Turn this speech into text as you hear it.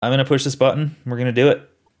I'm going to push this button. We're going to do it.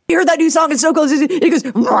 You heard that new song? It's so close. It goes.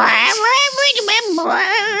 That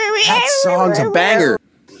song's a banger.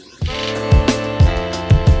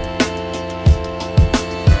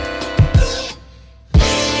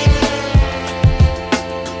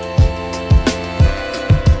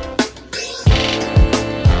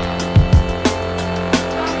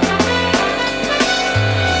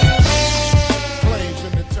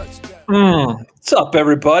 What's up,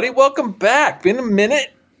 everybody? Welcome back. Been a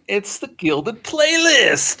minute. It's the Gilded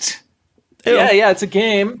Playlist. Ew. Yeah, it's a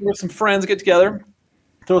game where some friends get together,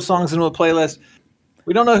 throw songs into a playlist.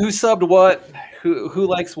 We don't know who subbed what, who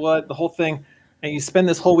likes what, the whole thing. And you spend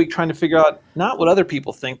this whole week trying to figure out not what other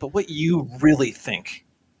people think, but what you really think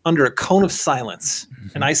under a cone of silence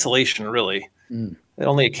and isolation, really. That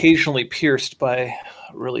only occasionally pierced by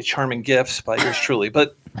really charming gifts by yours truly.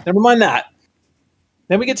 But never mind that.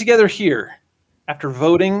 Then we get together here after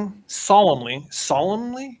voting solemnly.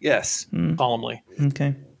 Solemnly? Yes, solemnly.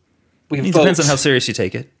 Okay. It depends on how serious you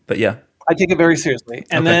take it, but yeah. I take it very seriously.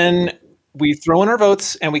 And then we throw in our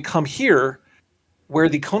votes and we come here where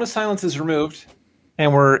the cone of silence is removed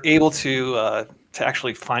and we're able to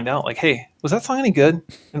actually find out, like, hey, was that song any good?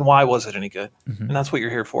 And why was it any good? And that's what you're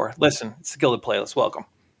here for. Listen, it's the Gilded Playlist. Welcome.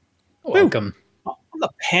 Welcome. On the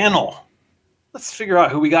panel. Let's figure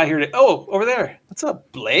out who we got here today. Oh, over there. What's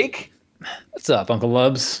up, Blake? What's up, Uncle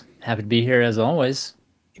Lubs? Happy to be here as always.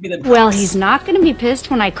 Well, he's not going to be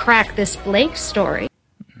pissed when I crack this Blake story.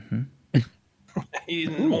 He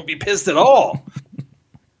won't be pissed at all.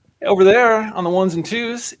 Over there on the ones and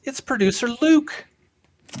twos, it's producer Luke.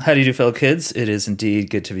 How do you do, fellow kids? It is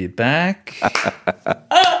indeed good to be back.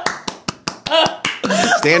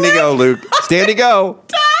 Stand to go, Luke. Stand to go.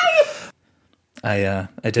 I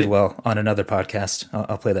did well on another podcast.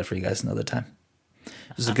 I'll play that for you guys another time.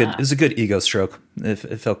 It was a good ego stroke. It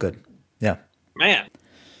felt good. Yeah. Man.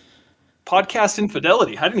 Podcast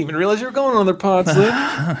infidelity. I didn't even realize you were going on other pods, Luke.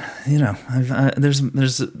 There's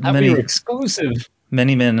many exclusive.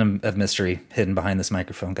 Many men of mystery hidden behind this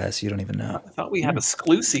microphone, guys. You don't even know. I thought we had a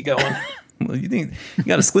Sclusy going. Well, you think you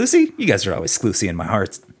got a Sclusy? You guys are always Sclusy in my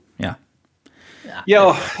heart. Yeah.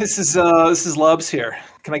 Yo, this is Lubs here.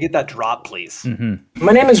 Can I get that drop, please?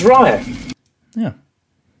 My name is Ryan. Yeah.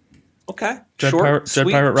 Okay. Dread Short,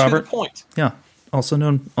 sweet, Pirate Robert. to the point. Yeah. Also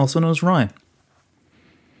known as Ryan.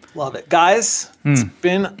 Love it. Guys, it's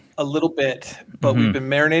been a little bit, but we've been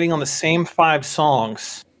marinating on the same 5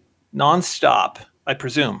 songs nonstop, I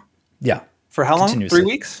presume. Yeah. For how long? 3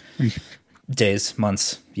 weeks? Days,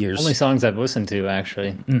 months, years. Only songs I've listened to,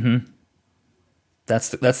 actually. That's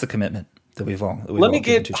the commitment that we've all. Let me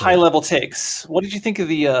get high level takes. What did you think of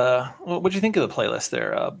the playlist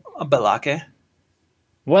there, Balake?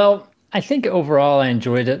 Well, I think overall I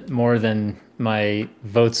enjoyed it more than my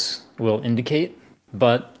votes will indicate,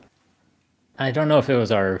 but I don't know if it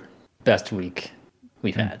was our best week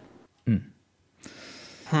we've had.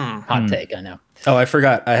 Hot take, I know. Oh, I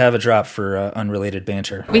forgot. I have a drop for unrelated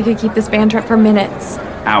banter. We could keep this banter up for minutes.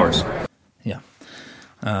 Hours. Yeah.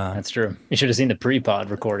 That's true. You should have seen the pre-pod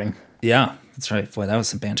recording. Yeah, that's right. Boy, that was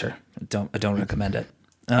some banter. I don't recommend it.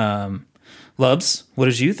 Lubs, what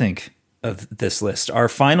did you think of this list? Our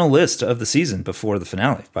final list of the season before the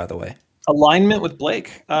finale, by the way. Alignment with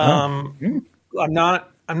Blake. I'm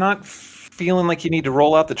not feeling like you need to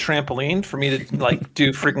roll out the trampoline for me to like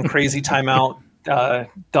do freaking crazy timeout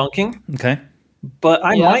dunking. Okay. But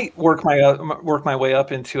I might work my way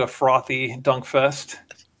up into a frothy dunk fest.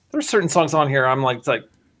 There's certain songs on here I'm like,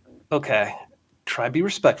 okay, try be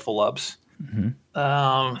respectful, Lubs. But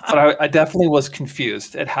I definitely was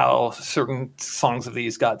confused at how certain songs of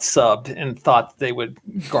these got subbed and thought they would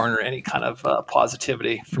garner any kind of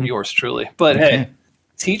positivity from yours truly. But hey,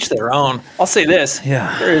 teach their own. I'll say this.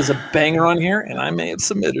 Yeah. There is a banger on here, and I may have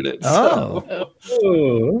submitted it.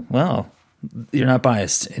 Oh. Well, you're not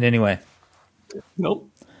biased in any way. Nope.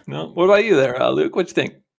 No. What about you there, Luke? What you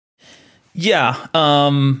think? Yeah.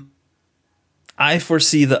 I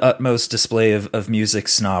foresee the utmost display of music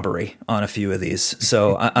snobbery on a few of these,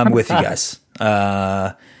 so I'm with you guys.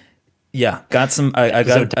 Yeah, got some. I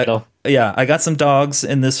got some dogs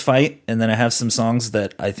in this fight, and then I have some songs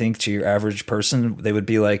that I think to your average person they would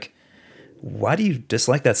be like, "Why do you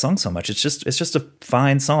dislike that song so much?" It's just a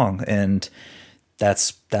fine song, and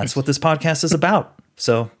that's what this podcast is about.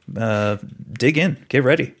 So dig in, get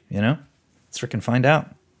ready. Let's freaking find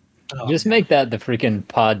out. Just make that the freaking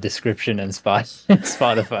pod description in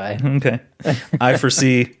Spotify. Okay. I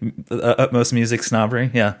foresee utmost music snobbery.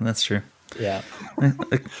 Yeah, that's true. Yeah.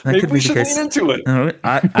 That maybe we should lean into it.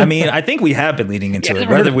 I mean, I think we have been leaning into it,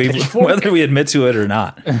 whether we admit to it or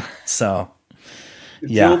not. So,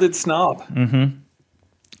 yeah. Gilded snob.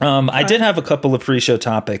 I did have a couple of pre-show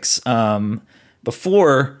topics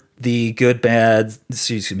before the good bands,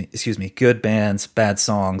 bad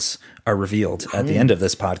songs are revealed at the end of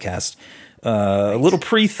this podcast. A little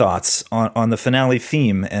pre-thoughts on the finale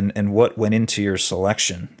theme and what went into your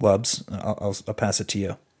selection. Lubs, I'll pass it to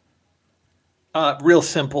you. Real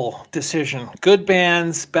simple decision. Good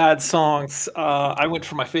bands, bad songs. I went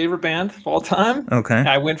for my favorite band of all time. Okay.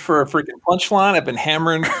 I went for a freaking Punchline. I've been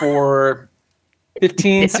hammering for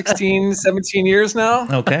 15, 16, 17 years now.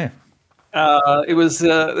 Okay. It was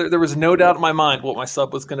there was no doubt in my mind what my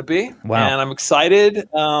sub was going to be. Wow. And I'm excited.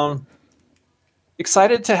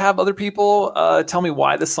 Excited to have other people tell me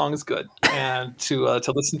why this song is good and to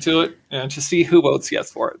listen to it and to see who votes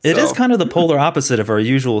yes for it. It is kind of the polar opposite of our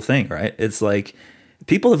usual thing, right? It's like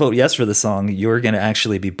people that vote yes for the song, you're going to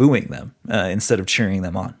actually be booing them instead of cheering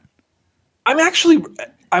them on.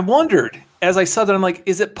 I wondered as I saw that, I'm like,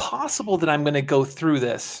 is it possible that I'm going to go through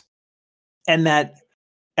this and that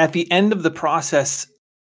at the end of the process,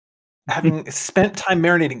 having spent time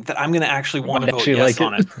marinating, that I'm going to actually want to vote yes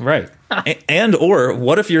on it. Right. And or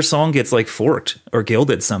what if your song gets like forked or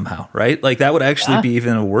gilded somehow, right? Like that would actually be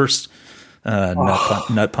even a worse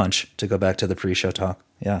nut punch, to go back to the pre-show talk.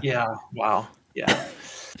 Yeah. Yeah. Wow. Yeah.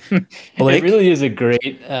 Blake? It really is a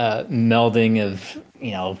great melding of,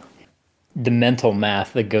 the mental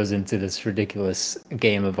math that goes into this ridiculous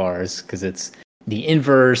game of ours, because it's the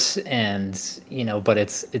inverse and, but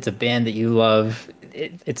it's a band that you love.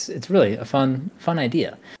 It's really a fun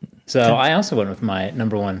idea. So I also went with my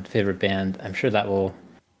number one favorite band. I'm sure that will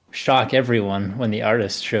shock everyone when the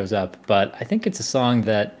artist shows up, but I think it's a song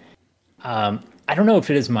that I don't know if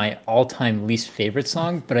it is my all-time least favorite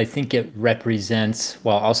song, but I think it represents,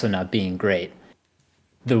 while also not being great,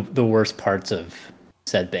 the worst parts of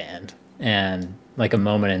said band and like a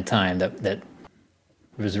moment in time that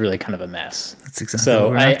was really kind of a mess. That's exactly so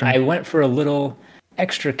what we're after. I went for a little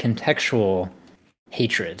extra contextual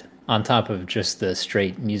hatred on top of just the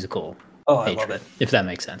straight musical hatred, I love it. if that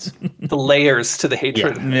makes sense. The layers to the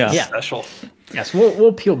hatred Yeah. is special. Yes,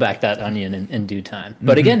 we'll peel back that onion in due time.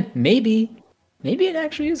 But again, maybe it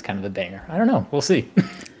actually is kind of a banger. I don't know. We'll see.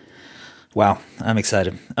 Wow, I'm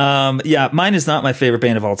excited. Yeah, mine is not my favorite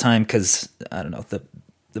band of all time because, I don't know,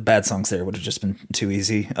 the bad songs there would have just been too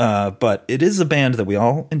easy. But it is a band that we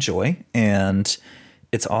all enjoy, and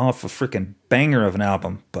it's off a freaking banger of an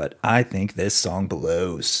album, but I think this song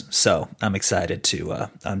blows. So I'm excited to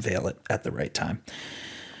unveil it at the right time.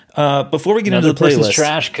 Before we get into the playlist, person's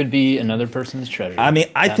trash could be another person's treasure. I mean,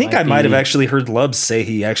 I think I might have actually heard Lubs say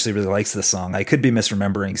he actually really likes this song. I could be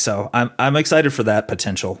misremembering, so I'm excited for that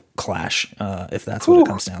potential clash, if that's what it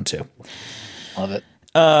comes down to. Love it.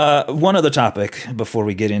 One other topic before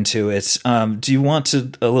we get into it. Do you want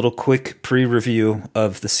a little quick pre-review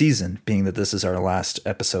of the season, being that this is our last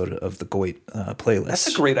episode of the Goit playlist?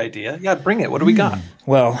 That's a great idea. Yeah, bring it. What do we got?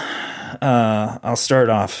 Well, I'll start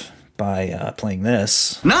off by playing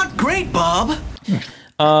this. Not great, Bob.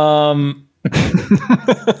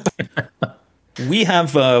 We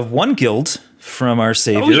have one guild from our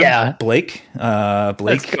savior, Blake. Blake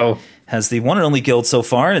Let's go. has the one and only guild so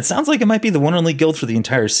far, and it sounds like it might be the one and only guild for the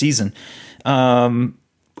entire season.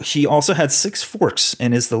 He also had 6 forks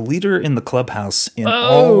and is the leader in the clubhouse in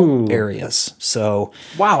all areas. So,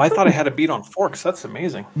 wow, I thought I had a beat on forks. That's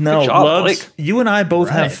amazing. No, good job, Lubs, Blake. you and I both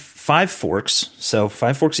have 5 forks, so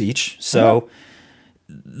 5 forks each. So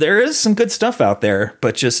there is some good stuff out there,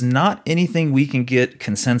 but just not anything we can get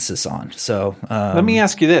consensus on. So let me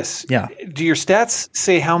ask you this. Yeah. Do your stats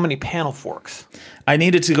say how many panel forks? I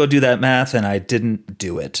needed to go do that math, and I didn't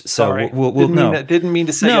do it. So Sorry. we'll didn't mean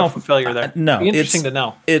to set you up for failure there. No, It'd be interesting to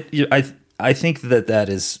know. I think that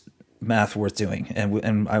is math worth doing,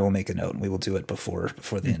 and I will make a note. And we will do it before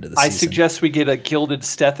the end of the season. I suggest we get a gilded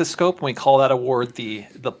stethoscope, and we call that award the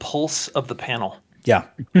pulse of the panel. Yeah,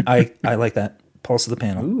 I like that. Pulse of the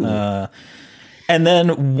panel. And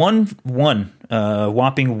then one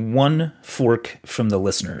whopping 1 fork from the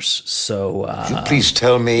listeners. So please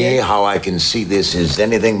tell me how I can see this as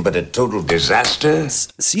anything but a total disaster.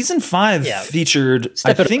 Season 5 featured.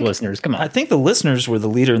 Step it up, listeners. Come on. I think the listeners were the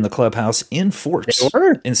leader in the clubhouse in forks. They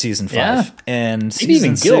were? In season 5, Yeah. and Maybe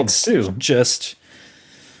season even guilds, 6 too. just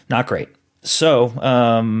not great.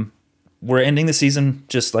 So we're ending the season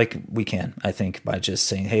just like we can, I think, by just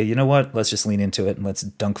saying, hey, you know what? Let's just lean into it and let's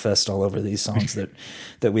dunk fest all over these songs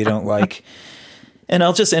that we don't like. And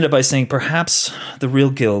I'll just end it by saying perhaps the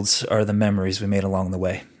real guilds are the memories we made along the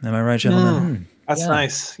way. Am I right, gentlemen? That's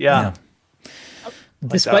nice. Yeah.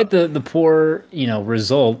 Despite the poor,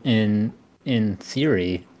 result in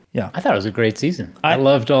theory, Yeah. I thought it was a great season. I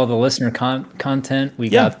loved all the listener content. We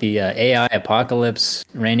got the AI apocalypse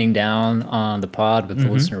raining down on the pod with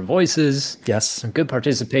the listener voices. Yes. Some good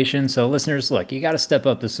participation. So listeners, look, you got to step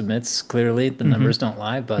up the submits. Clearly, the numbers don't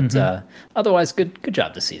lie. But otherwise, good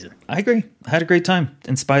job this season. I agree. I had a great time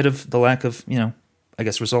in spite of the lack of, I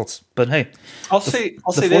guess, results. But hey, I'll say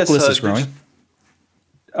the this. list is growing.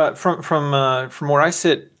 From where I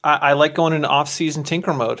sit, I like going into off-season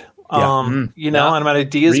tinker mode. And I'm at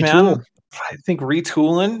ideas, Retool. man. I think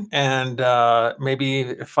retooling and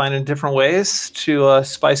maybe finding different ways to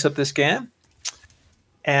spice up this game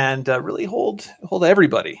and really hold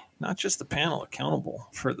everybody, not just the panel, accountable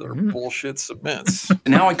for their bullshit submits.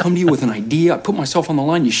 Now I come to you with an idea. I put myself on the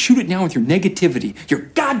line. You shoot it down with your negativity. Your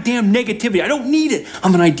goddamn negativity. I don't need it.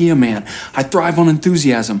 I'm an idea man. I thrive on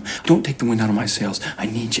enthusiasm. Don't take the wind out of my sails. I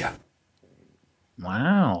need you.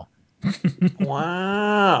 Wow.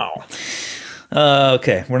 Wow.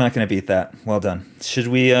 Okay, we're not going to beat that. Well done. Should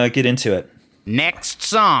we get into it? Next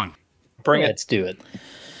song. Bring it. Let's do it.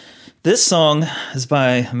 This song is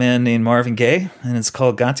by a man named Marvin Gaye, and it's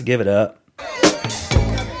called Got to Give It Up.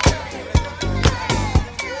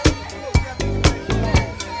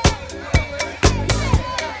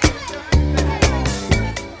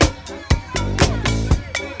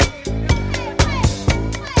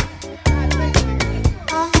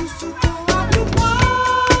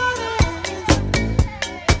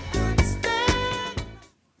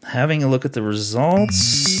 Having a look at the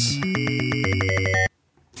results.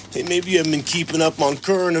 Hey, maybe you haven't been keeping up on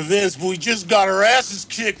current events, but we just got our asses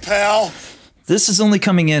kicked, pal. This is only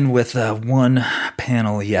coming in with one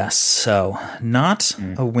panel yes, so not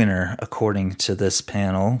a winner according to this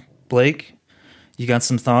panel. Blake, you got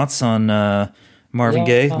some thoughts on Marvin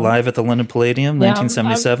Gaye live at the London Palladium,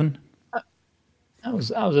 1977? I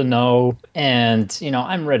was a no, and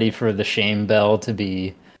I'm ready for the shame bell to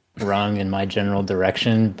be rung in my general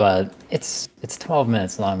direction, but it's 12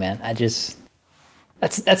 minutes long, man. That's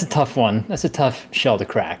a tough one. That's a tough shell to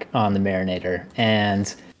crack on the Marinator.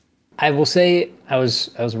 And I will say I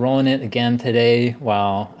was rolling it again today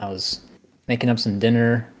while I was making up some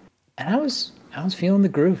dinner, and I was feeling the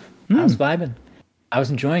groove. I was vibing. I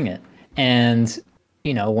was enjoying it. And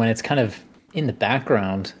when it's kind of in the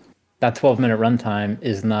background, that 12-minute runtime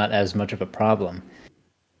is not as much of a problem.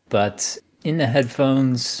 But in the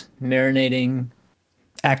headphones, marinating,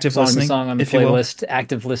 active listening, song on the playlist,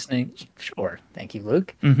 active listening. Sure, thank you,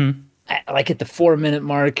 Luke. Like at the 4-minute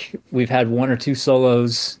mark, we've had one or two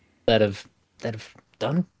solos that have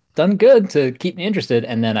done good to keep me interested,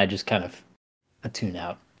 and then I just kind of tune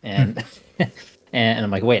out, and and I'm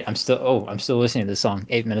like, wait, I'm still listening to this song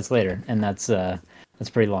 8 minutes later, and that's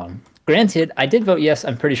pretty long. Granted, I did vote yes.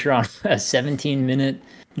 I'm pretty sure on a 17-minute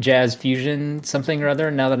jazz fusion something or other,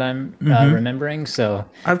 now that I'm remembering, so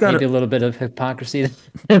I've got maybe a little bit of hypocrisy.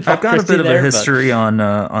 I've got a bit of a history on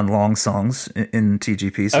long songs in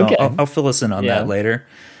TGP, so okay. I'll fill us in on that later.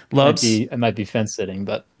 Lubs, it might be fence sitting,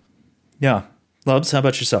 but yeah. Lubs, how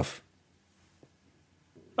about yourself?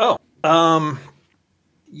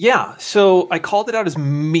 Yeah, so I called it out as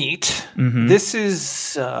meat. This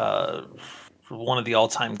is one of the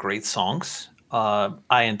all-time great songs. I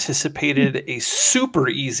anticipated a super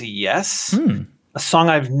easy yes, a song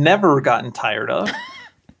I've never gotten tired of.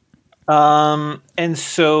 And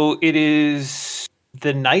so it is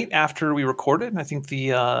the night after we recorded. I think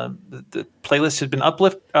the playlist had been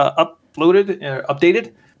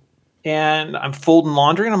updated, and I'm folding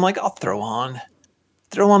laundry, and I'm like, I'll throw on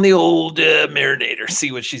the old Marinator,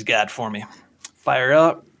 see what she's got for me. Fire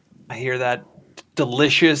up. I hear that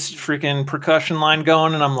delicious freaking percussion line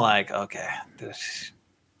going, and I'm like, okay, this is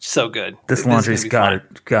so good. This laundry's got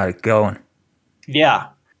it going. Yeah.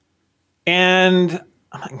 And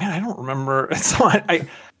I'm like, man, I don't remember. So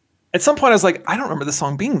at some point I was like, I don't remember the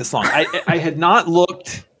song being this long. I had not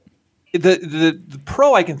looked. The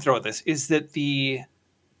pro I can throw at this is that the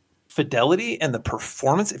fidelity and the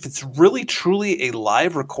performance, if it's really truly a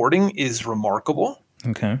live recording, is remarkable.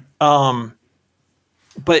 Okay.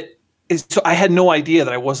 But so I had no idea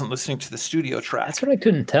that I wasn't listening to the studio track. That's what I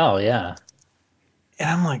couldn't tell. Yeah. And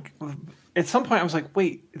I'm like, at some point I was like,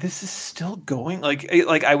 wait, this is still going? Like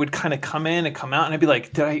I would kind of come in and come out, and I'd be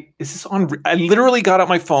like, is this on? I literally got out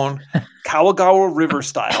my phone, Kawagawa River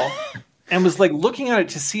style, and was like looking at it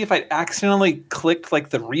to see if I accidentally clicked like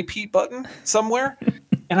the repeat button somewhere.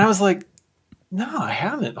 And I was like, no, I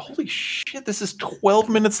haven't. Holy shit, this is 12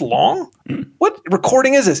 minutes long? What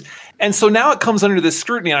recording is this? And so now it comes under this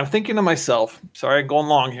scrutiny, and I'm thinking to myself, sorry, I'm going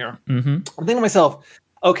long here. I'm thinking to myself,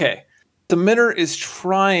 okay, the Submitter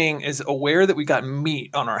is aware that we got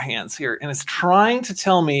meat on our hands here, and it's trying to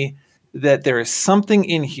tell me that there is something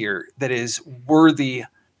in here that is worthy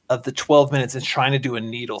of the 12 minutes and trying to do a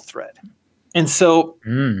needle thread. And so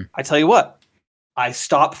I tell you what, I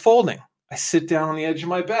stop folding. I sit down on the edge of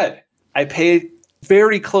my bed. I pay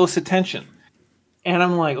very close attention. And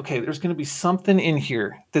I'm like, okay, there's going to be something in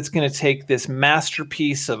here that's going to take this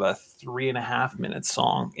masterpiece of a 3.5 minute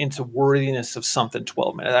song into worthiness of something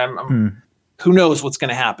 12 minutes. Who knows what's going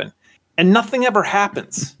to happen? And nothing ever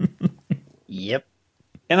happens. Yep.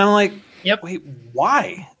 And I'm like, wait,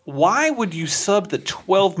 why? Why would you sub the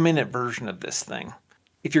 12-minute version of this thing?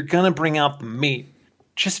 If you're going to bring out the meat,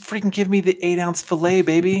 just freaking give me the 8-ounce filet,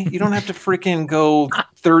 baby. You don't have to freaking go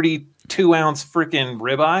 32-ounce freaking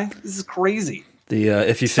ribeye. This is crazy.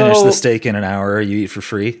 If you finish the steak in an hour, you eat for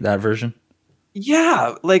free, that version?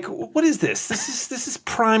 Yeah, like what is this? This is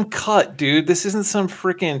prime cut, dude. This isn't some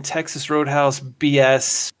freaking Texas Roadhouse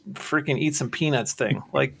BS freaking eat some peanuts thing.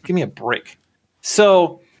 Like, give me a break.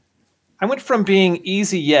 So I went from being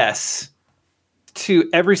easy yes to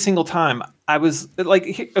every single time I was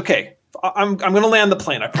like, okay, I'm going to land the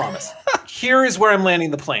plane, I promise. Here is where I'm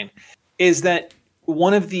landing the plane, is that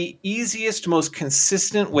one of the easiest, most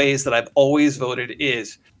consistent ways that I've always voted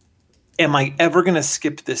is, am I ever going to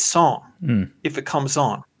skip this song if it comes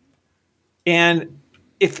on? And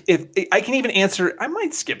if I can even answer, I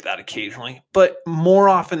might skip that occasionally, but more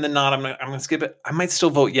often than not, I'm going to skip it. I might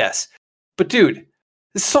still vote yes. But dude,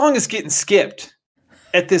 this song is getting skipped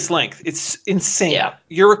at this length. It's insane. Yeah.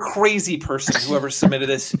 You're a crazy person, whoever submitted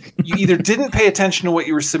this. You either didn't pay attention to what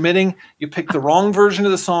you were submitting, you picked the wrong version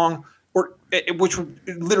of the song, or which would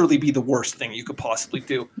literally be the worst thing you could possibly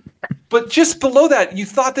do. But just below that, you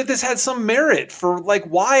thought that this had some merit for like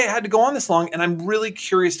why it had to go on this long. And I'm really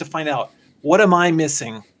curious to find out, what am I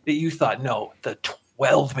missing that you thought, no, the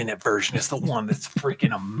 12-minute version is the one that's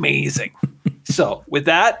freaking amazing. So with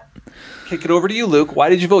that, kick it over to you, Luke. Why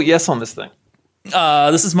did you vote yes on this thing?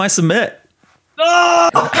 This is my submit. Oh,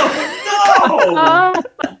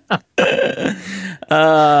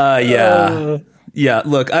 no! Yeah,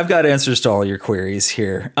 look, I've got answers to all your queries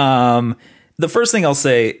here. The first thing I'll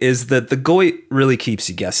say is that the Goit really keeps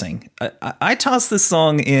you guessing. I tossed this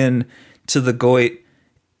song in to the Goit,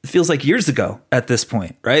 it feels like years ago at this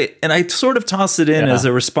point, right? And I sort of tossed it in as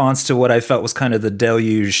a response to what I felt was kind of the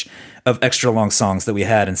deluge of extra long songs that we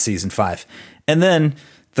had in season 5. And then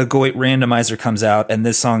the Goit randomizer comes out, and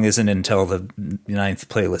this song isn't until the 9th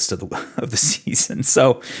playlist of the season.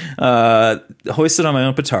 So hoisted on my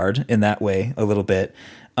own petard in that way a little bit.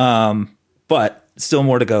 But still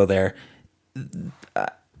more to go there.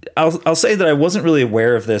 I'll say that I wasn't really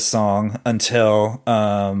aware of this song until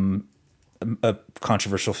a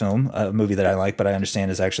controversial film, a movie that I like, but I understand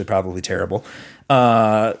is actually probably terrible,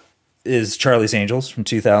 is Charlie's Angels from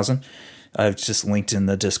 2000. I've just linked in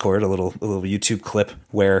the Discord a little YouTube clip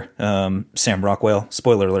where Sam Rockwell,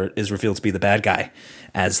 spoiler alert, is revealed to be the bad guy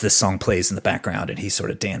as this song plays in the background, and he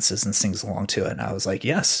sort of dances and sings along to it. And I was like,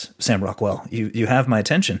 yes, Sam Rockwell, you have my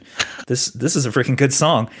attention. This is a freaking good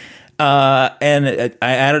song. And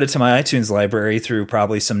I added it to my iTunes library through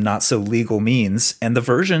probably some not so legal means. And the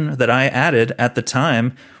version that I added at the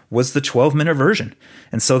time was the 12-minute version.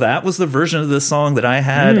 And so that was the version of the song that I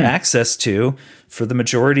had access to for the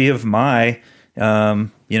majority of my,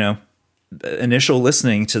 initial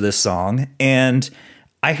listening to this song. And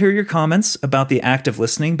I hear your comments about the active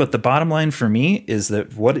listening, but the bottom line for me is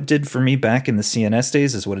that what it did for me back in the CNS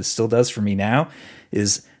days is what it still does for me now.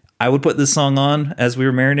 Is I would put this song on as we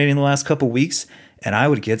were marinating the last couple weeks, and I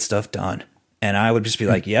would get stuff done. And I would just be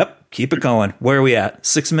like, yep, keep it going. Where are we at?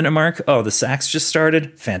 6-minute mark? Oh, the sax just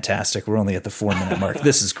started? Fantastic. We're only at the 4-minute mark.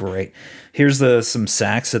 This is great. Here's some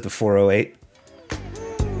sax at the 4:08.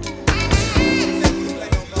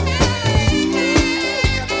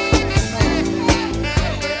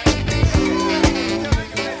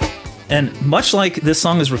 And much like this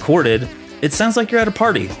song is recorded, it sounds like you're at a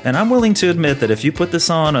party. And I'm willing to admit that if you put this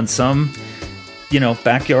on some,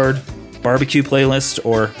 backyard barbecue playlist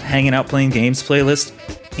or hanging out playing games playlist,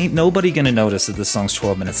 ain't nobody gonna notice that this song's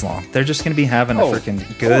 12 minutes long. They're just gonna be having a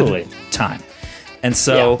freaking good time. And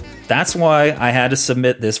so that's why I had to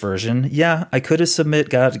submit this version. Yeah, I could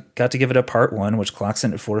have got to give it a part 1, which clocks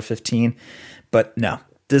in at 4:15, but no,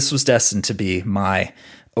 this was destined to be my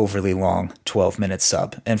overly long 12-minute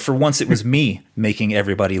sub. And for once it was me making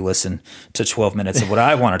everybody listen to 12 minutes of what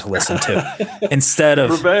I wanted to listen to instead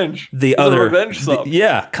of the other revenge sub.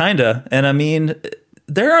 Yeah, kind of. And I mean,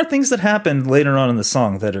 there are things that happen later on in the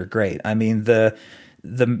song that are great. I mean, the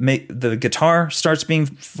guitar starts being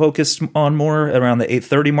focused on more around the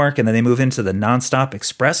 8:30 mark, and then they move into the nonstop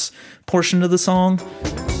express portion of the song.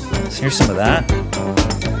 So here's some of that.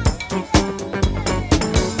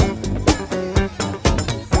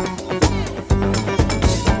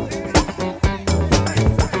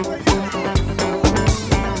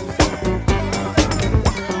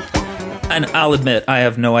 And I'll admit, I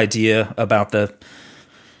have no idea about the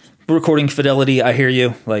recording fidelity. I hear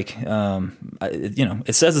you. Like,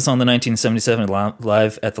 it says it's on the 1977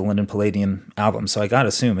 live at the London Palladium album, so I gotta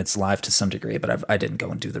assume it's live to some degree. But I didn't go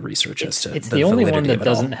and do the research as to it's the only one that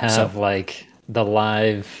doesn't all, have like the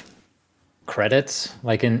live credits,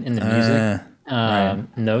 like in the music right.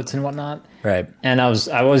 notes and whatnot. Right. And I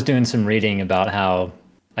was doing some reading about how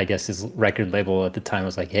I guess his record label at the time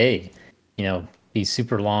was like, hey, these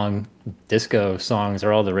super long disco songs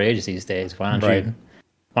are all the rage these days. Why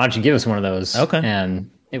don't you give us one of those? Okay. And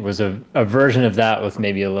it was a version of that with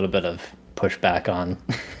maybe a little bit of pushback on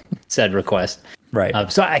said request.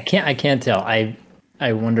 Right. So I can't tell. I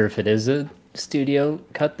wonder if it is a studio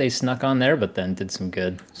cut they snuck on there, but then did some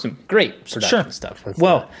great production stuff with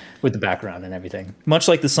the background and everything. Much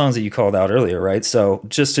like the songs that you called out earlier, right? So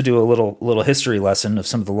just to do a little history lesson of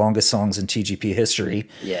some of the longest songs in TGP history.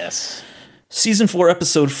 Yes. Season 4,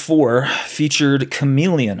 Episode 4 featured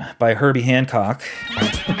Chameleon by Herbie Hancock.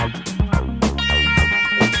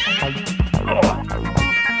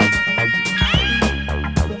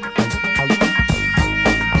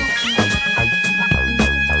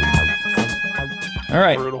 All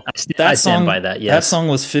right. I stand by that, yes. That song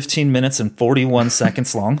was 15 minutes and 41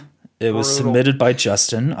 seconds long. It was submitted by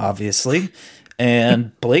Justin, obviously.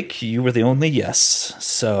 And Blake, you were the only yes.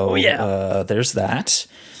 So there's that.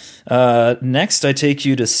 Next, I take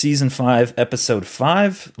you to Season 5, Episode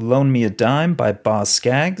 5, Loan Me a Dime by Boz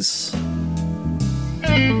Scaggs.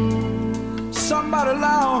 Somebody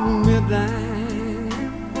loan me a dime.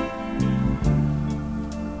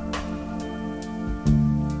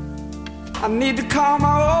 I need to call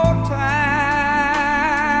my old time.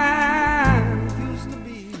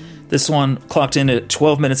 This one clocked in at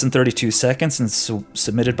 12 minutes and 32 seconds and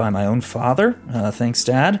submitted by my own father. Thanks,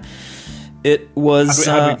 Dad. It was.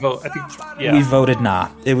 How we vote? I think, we voted nah.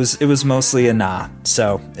 It was mostly a nah,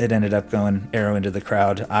 so it ended up going arrow into the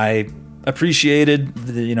crowd. I appreciated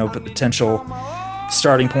the potential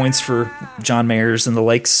starting points for John Mayers and the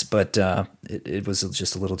likes, but it was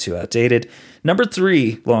just a little too outdated. Number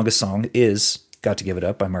 3 longest song is "Got to Give It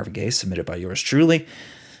Up" by Marvin Gaye, submitted by yours truly.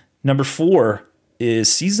 Number 4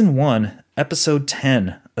 is Season 1, Episode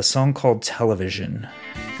 10, a song called "Television."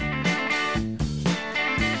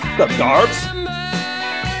 What's up, Darbs?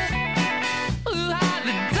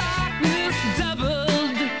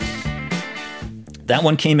 That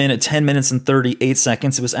one came in at 10 minutes and 38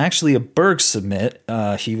 seconds. It was actually a Berg submit.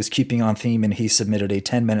 He was keeping on theme, and he submitted a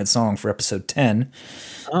 10-minute song for episode 10.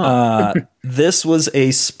 This was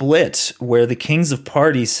a split where the Kings of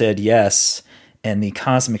Party said yes, and the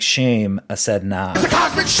Cosmic Shame said nah. The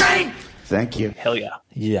Cosmic Shame! Thank you. Hell yeah.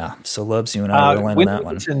 Yeah, so Lubs, you and I were on that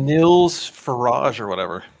one. To Nils Farage or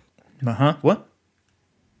whatever. What?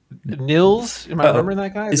 Nils? Am I remembering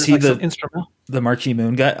that guy? Is he the instrumental? The Marquee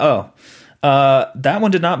Moon guy? Oh. That one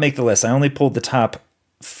did not make the list. I only pulled the top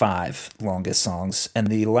 5 longest songs, and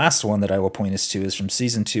the last one that I will point us to is from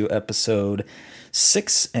Season 2, Episode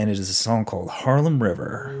 6, and it is a song called "Harlem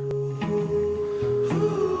River."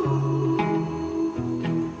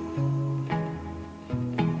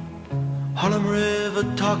 Harlem River,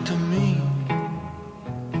 talk to me.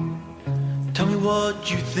 Tell me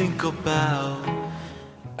what you think about.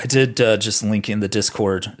 I did just link in the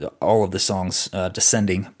Discord all of the songs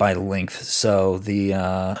descending by length. So the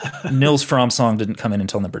Nils Fromm song didn't come in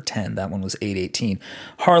until number 10. That one was 818.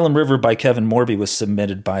 Harlem River by Kevin Morby was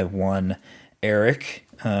submitted by one Eric,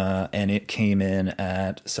 and it came in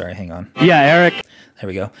at... Sorry, hang on. Yeah, Eric. There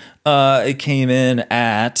we go. It came in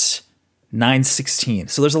at 9:16.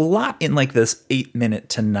 So there's a lot in like this 8-minute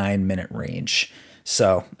to 9-minute range.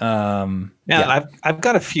 So, yeah, I've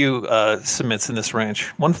got a few submits in this range.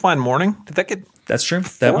 One Fine Morning. Did that get? That's true.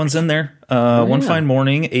 That one's in there. One Fine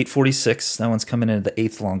Morning, 8:46. That one's coming in at the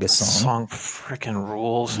 8th longest song. Song freaking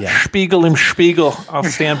rules. Yeah. Spiegel im Spiegel. I'll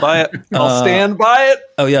stand by it. I'll stand by it.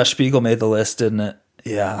 Oh yeah, Spiegel made the list, didn't it?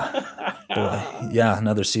 Yeah. Boy. Yeah,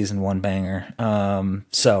 another season 1 banger.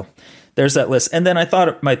 So there's that list. And then I thought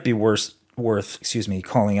it might be worth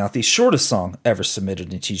calling out the shortest song ever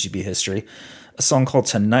submitted in TGB history. A song called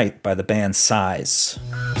 "Tonight" by the band Size.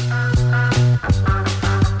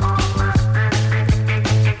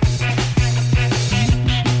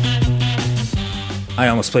 I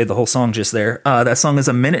almost played the whole song just there. That song is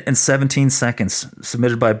 1 minute and 17 seconds,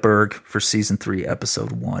 submitted by Berg for Season 3,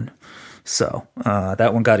 Episode 1. So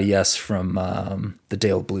that one got a yes from the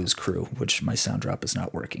Dale Blues crew, which my sound drop is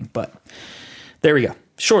not working. But there we go.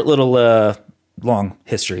 Short little long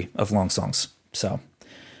history of long songs. So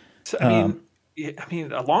I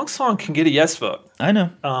mean, a long song can get a yes vote. I know.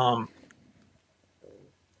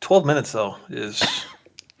 12 minutes though is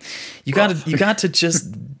You got to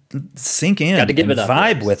just sink in Gotta give and it up,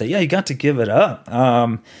 vibe yes. with it. Yeah, you got to give it up.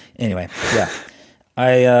 Anyway,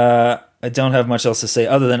 yeah. I don't have much else to say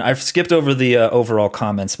other than I've skipped over the overall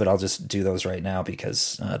comments, but I'll just do those right now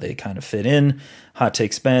because they kind of fit in. Hot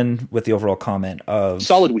Takes Ben with the overall comment of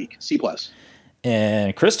solid week, C+.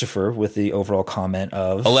 And Christopher with the overall comment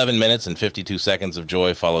of 11 minutes and 52 seconds of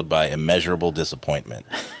joy followed by immeasurable disappointment.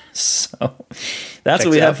 So that's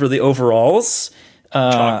what we have for the overalls.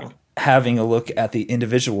 Having a look at the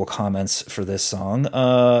individual comments for this song.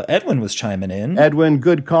 Edwin was chiming in. Edwin,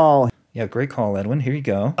 good call. Yeah, great call, Edwin. Here you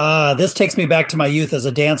go. This takes me back to my youth as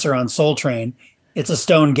a dancer on Soul Train. It's a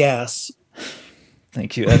Stone Gas.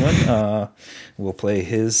 Thank you, Edwin. We'll play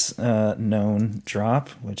his known drop,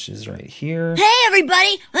 which is right here. Hey,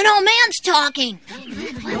 everybody! An old man's talking.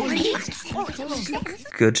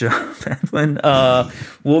 Good job, Edwin.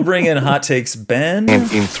 We'll bring in Hot Takes Ben.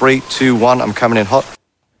 In 3, 2, 1, I'm coming in hot.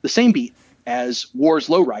 The same beat as War's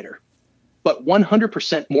Lowrider, but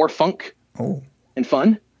 100% more funk and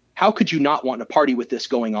fun. How could you not want to party with this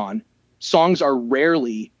going on? Songs are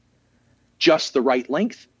rarely just the right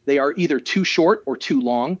length. They are either too short or too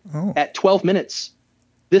long. At 12 minutes,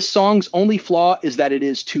 this song's only flaw is that it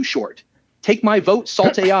is too short. Take my vote,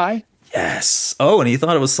 Salt AI. Yes. Oh, and he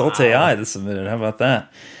thought it was Salt AI this minute. How about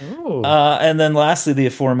that? And then lastly, the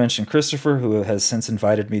aforementioned Christopher, who has since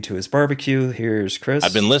invited me to his barbecue. Here's Chris.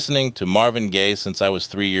 I've been listening to Marvin Gaye since I was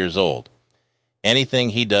 3 years old. Anything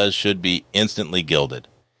he does should be instantly gilded.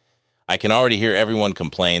 I can already hear everyone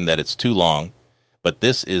complain that it's too long, but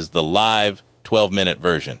this is the live 12-minute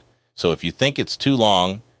version. So if you think it's too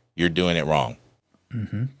long, you're doing it wrong.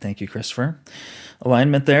 Thank you, Christopher.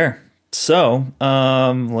 Alignment there. So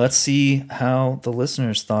let's see how the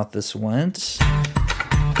listeners thought this went.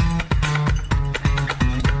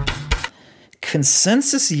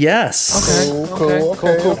 Consensus, yes. Cool.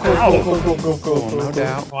 No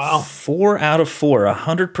doubt. Wow. 4 out of 4,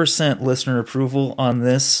 100% listener approval on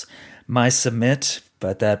this. My submit,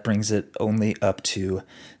 but that brings it only up to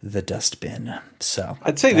the dustbin. So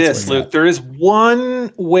I'd say this, Luke. There is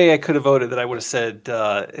one way I could have voted that I would have said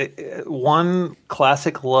one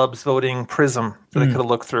classic Lubs voting prism that I could have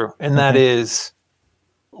looked through, and that is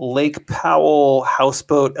Lake Powell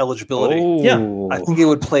houseboat eligibility. Yeah, I think it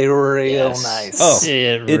would play real nice. Oh, It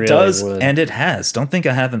it really does, would. and it has. Don't think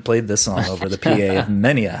I haven't played this song over the PA of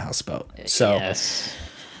many a houseboat. So, Yes.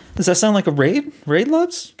 does that sound like a raid? Raid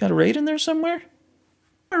Loves? Got a raid in there somewhere?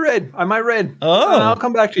 I might raid. Oh. I'll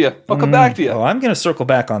come back to you. Oh, I'm going to circle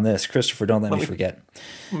back on this. Christopher, don't let me forget.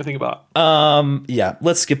 Let me think about it. Yeah,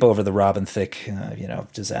 let's skip over the Robin Thicke,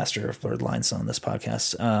 disaster of blurred lines on this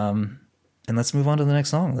podcast. And let's move on to the next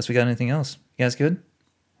song, unless we got anything else. You guys good?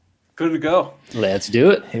 Good to go. Let's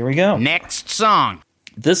do it. Here we go. Next song.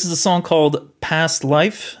 This is a song called Past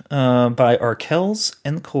Life by Arkells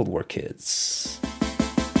and the Cold War Kids.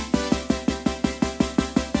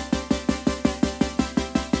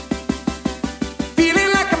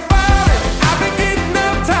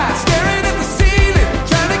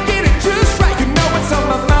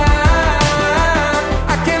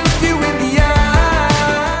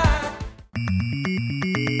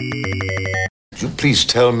 Would you please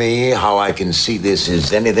tell me how I can see this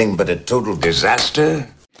as anything but a total disaster?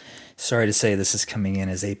 Sorry to say this is coming in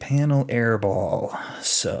as a panel airball,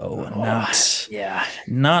 so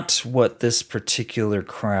not what this particular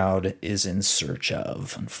crowd is in search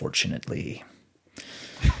of, unfortunately.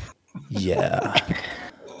 Yeah.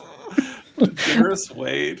 Generous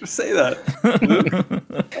way to say that.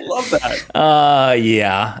 I love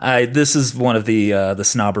that. This is one of the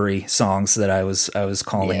Snobbery songs that I was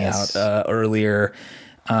calling out earlier.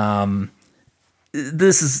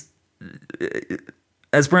 This is,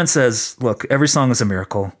 as Brent says, look, every song is a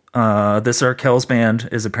miracle. This Arkells band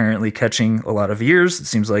is apparently catching a lot of ears. It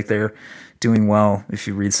seems like they're doing well. If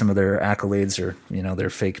you read some of their accolades or, their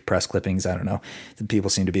fake press clippings, I don't know. The people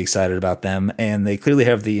seem to be excited about them. And they clearly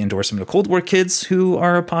have the endorsement of Cold War Kids, who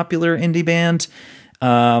are a popular indie band.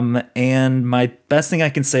 And my best thing I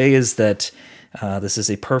can say is that this is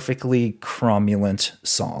a perfectly cromulent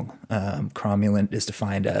song. Cromulent is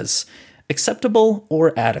defined as acceptable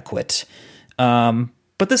or adequate.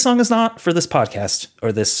 But this song is not for this podcast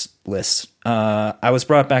or this list. I was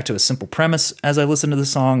brought back to a simple premise as I listened to the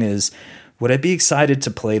song is, would I be excited to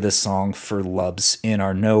play this song for Lubs in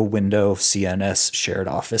our no window CNS shared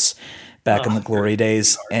office back in the glory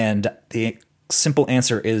days? And the simple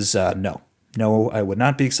answer is no. No, I would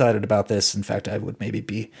not be excited about this. In fact, I would maybe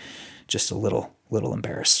be just a little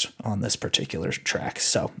embarrassed on this particular track.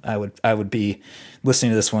 So I would be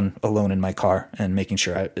listening to this one alone in my car and making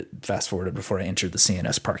sure I fast forwarded before I entered the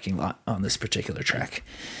CNS parking lot on this particular track.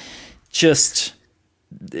 just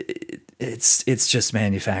it's just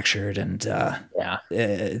manufactured, and the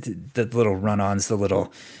little run-ons, the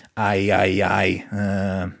little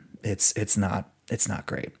it's not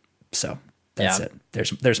great. So that's it.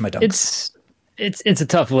 There's my dunks. It's a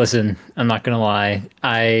tough listen. I'm not gonna lie.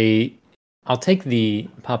 I'll take the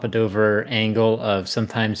Papa Dover angle of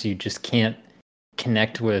sometimes you just can't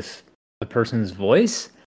connect with a person's voice,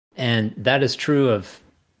 and that is true of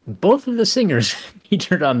both of the singers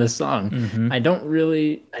featured on this song. Mm-hmm. I don't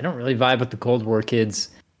really vibe with the Cold War Kids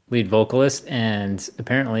lead vocalist, and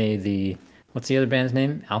apparently what's the other band's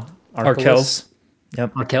name? Arkells.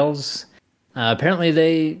 Yep. Arkells. Apparently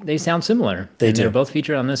they sound similar. They're both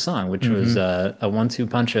featured on this song, which was a 1-2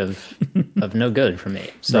 punch of no good for me.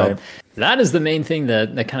 So that is the main thing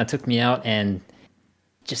that kind of took me out, and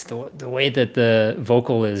just the way that the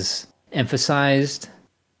vocal is emphasized,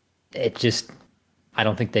 I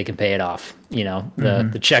don't think they can pay it off.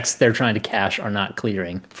 The checks they're trying to cash are not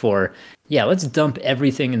clearing for, let's dump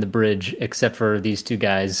everything in the bridge except for these two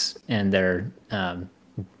guys and they're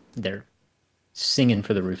singing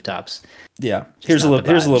for the rooftops. Yeah. Here's a little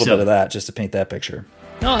bit of that just to paint that picture.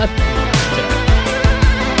 No,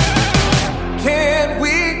 can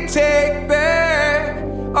we take back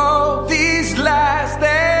all these lies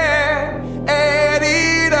that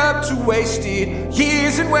added up to wasted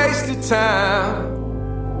years and wasted time?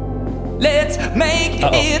 Let's make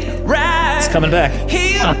it right. It's coming back.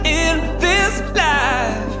 Here in this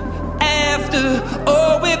life. After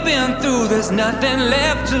all we've been through, there's nothing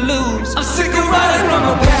left to lose. I'm sick of running from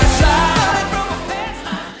a past life.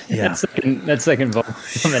 Yeah. That second vocal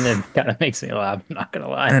coming in kind of makes me laugh, I'm not going to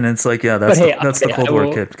lie. And it's like, that's the Cold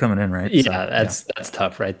War kid coming in, right? Yeah, so, that's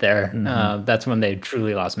tough right there. That's when they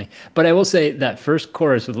truly lost me. But I will say that first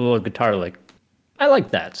chorus with a little guitar lick, I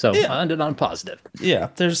like that. So I ended on positive. Yeah,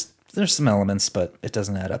 there's some elements, but it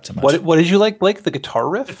doesn't add up too much. What did you like, Blake? The guitar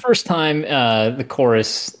riff? The first time, the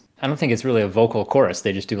chorus, I don't think it's really a vocal chorus.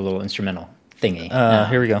 They just do a little instrumental thingy.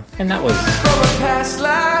 Here we go. And that was...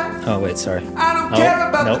 Oh, wait, sorry. I don't care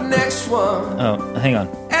about the next one. Oh, hang on.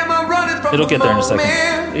 Am I running from It'll get there in a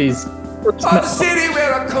second. the city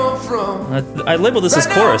where I come from. I labeled this as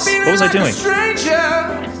chorus. What was I doing?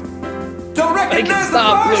 Don't recognize the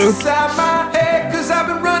voice inside my head, 'cause I've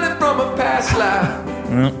been running from a past life.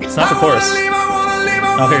 No, it's not the chorus.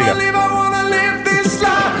 Oh, here you go.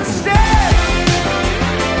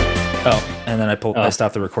 Oh, and then I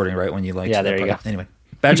stopped the recording right when you liked. Yeah, there you go. Anyway,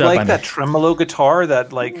 bad job. Like that tremolo guitar, that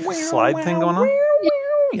slide thing going on.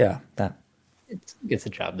 Yeah, that it gets the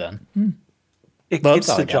job done. It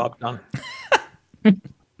gets the job done.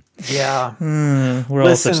 Yeah, we're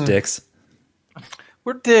all such dicks.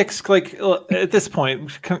 We're dicks. Like at this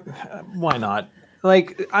point, why not?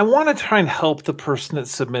 Like, I want to try and help the person that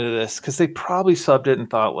submitted this, because they probably subbed it and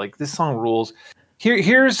thought, like, this song rules.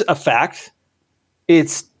 Here's a fact.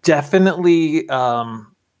 It's definitely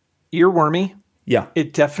earwormy. Yeah.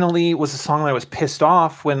 It definitely was a song that I was pissed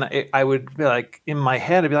off when I would be like, in my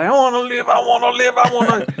head, I'd be like, I want to live, I want to live, I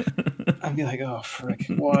want to. I'd be like, oh, frick,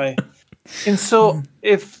 why? And so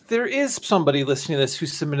if there is somebody listening to this who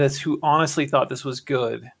submitted this who honestly thought this was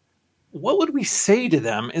good, what would we say to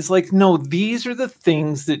them? Is like, no, these are the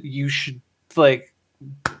things that you should like,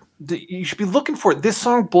 that you should be looking for. This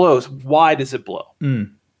song blows. Why does it blow?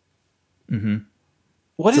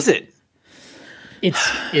 What is it?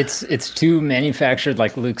 It's too manufactured,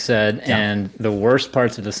 like Luke said, and the worst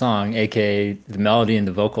parts of the song, aka the melody and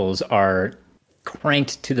the vocals, are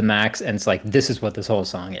cranked to the max, and it's like, this is what this whole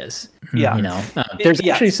song is. Yeah, you know, there's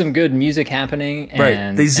actually some good music happening,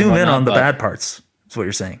 and they zoom in on the bad parts. That's what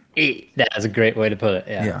you're saying. That is a great way to put it.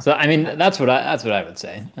 Yeah. So I mean, that's what I would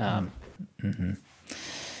say.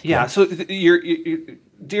 Yeah. So you're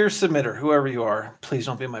dear submitter, whoever you are, please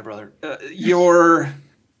don't be my brother. You're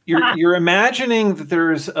imagining that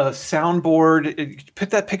there's a soundboard. Put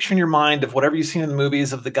that picture in your mind of whatever you've seen in the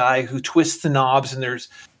movies of the guy who twists the knobs, and there's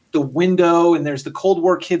the window, and there's the Cold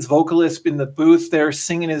War Kids vocalist in the booth there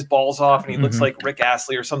singing his balls off, and he looks like Rick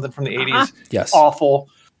Astley or something from the 80s. Yes. Awful.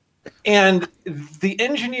 And the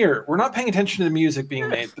engineer, we're not paying attention to the music being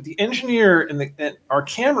made, but the engineer and our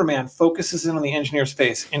cameraman focuses in on the engineer's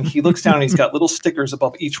face, and he looks down and he's got little stickers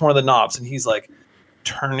above each one of the knobs, and he's like,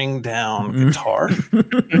 turning down guitar,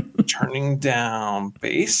 turning down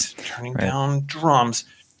bass, turning down drums,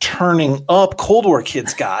 turning up Cold War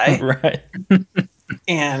Kids guy. Right.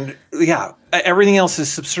 And yeah, everything else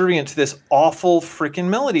is subservient to this awful freaking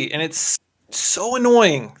melody. And it's so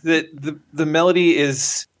annoying that the melody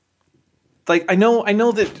is like, I know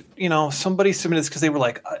that, you know, somebody submitted this because they were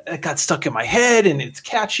like, it got stuck in my head and it's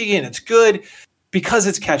catchy and it's good. because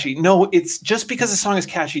it's catchy. No, it's just because the song is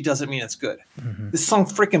catchy doesn't mean it's good. This song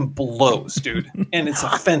freaking blows, dude, and it's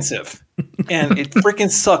offensive, and it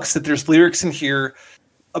freaking sucks that there's lyrics in here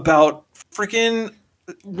about freaking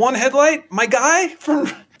one headlight. My guy from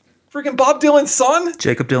freaking Bob Dylan's son,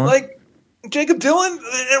 Jacob Dylan, like Jacob Dylan,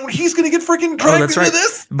 and he's gonna get freaking dragged into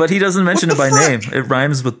this. But he doesn't mention it by name. It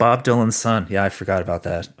rhymes with Bob Dylan's son. Yeah, I forgot about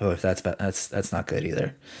that. Oh, if that's not good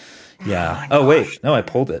either. Yeah. Oh wait, no, I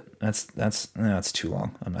pulled it. It's too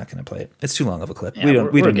long. I'm not going to play it. It's too long of a clip. Yeah,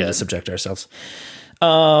 we don't need to subject ourselves.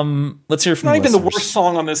 Let's hear from. Not the even listeners. the worst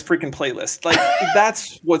song on this freaking playlist. Like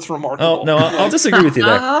that's what's remarkable. Oh no, I'll disagree with you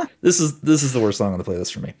there. This is the worst song on the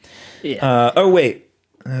playlist for me. Yeah. Oh wait.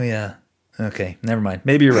 Oh yeah. Okay, never mind.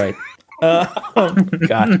 Maybe you're right. Oh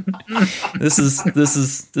God, this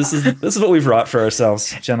is what we've wrought for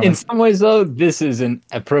ourselves, gentlemen. In some ways, though, this is an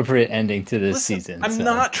appropriate ending to this season. I'm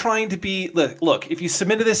not trying to be. Look, if you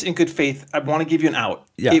submitted this in good faith, I want to give you an out.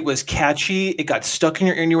 Yeah. It was catchy. It got stuck in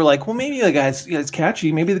your ear, and you were like, "Well, maybe the guys, it's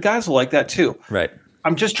catchy. Maybe the guys will like that too." Right.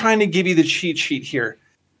 I'm just trying to give you the cheat sheet here.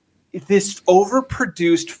 This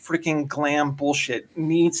overproduced freaking glam bullshit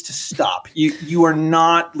needs to stop. You are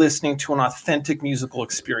not listening to an authentic musical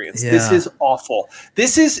experience. Yeah. This is awful.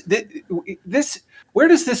 This. Where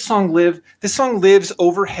does this song live? This song lives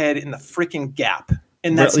overhead in the freaking gap,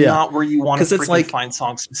 and that's not where you want to freaking find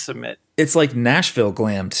songs to submit. It's like Nashville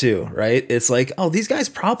glam too, right? It's like, oh, these guys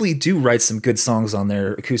probably do write some good songs on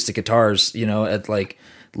their acoustic guitars, at like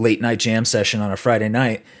late night jam session on a Friday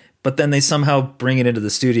night. But then they somehow bring it into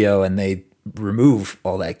the studio and they remove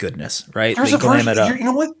all that goodness, right? There's they a version. it up. You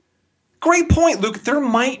know what? Great point, Luke. There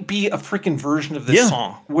might be a freaking version of this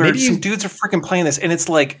song where some dudes are freaking playing this, and it's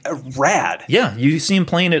like rad. Yeah, you see him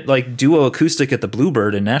playing it like duo acoustic at the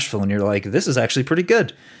Bluebird in Nashville, and you're like, this is actually pretty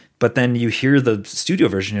good. But then you hear the studio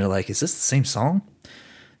version, you're like, is this the same song?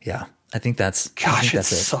 Yeah. I think that's. Gosh, it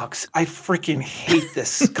sucks. I freaking hate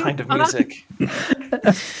this kind of music.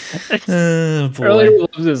 Oh, boy. Earlier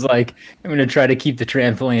Wolves is like, I'm going to try to keep the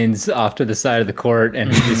trampolines off to the side of the court,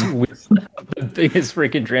 and just whip the biggest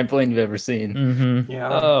freaking trampoline you've ever seen. Mm-hmm. Yeah.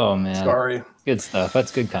 Oh man. Sorry. Good stuff.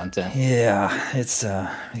 That's good content. Yeah, it's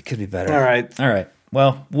it could be better. All right.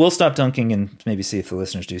 Well, we'll stop dunking and maybe see if the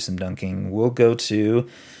listeners do some dunking. We'll go to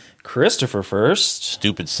Christopher first.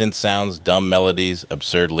 Stupid synth sounds, dumb melodies,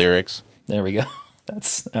 absurd lyrics. There we go.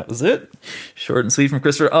 That was it. Short and sweet from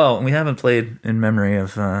Christopher. Oh, and we haven't played in memory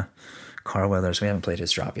of Carl Weathers. We haven't played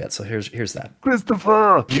his drop yet. So here's that.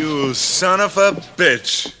 Christopher, you son of a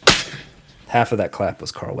bitch. Half of that clap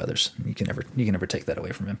was Carl Weathers. You can never take that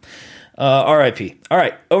away from him. R.I.P. All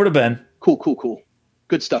right, over to Ben. Cool.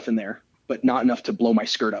 Good stuff in there, but not enough to blow my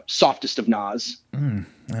skirt up. Softest of Nas.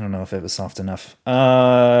 I don't know if it was soft enough.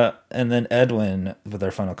 And then Edwin with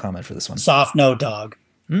our final comment for this one. Soft no, dog.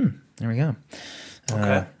 There we go.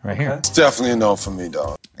 Right here. It's definitely a no for me,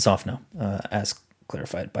 dog. Soft no, as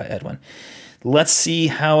clarified by Edwin. Let's see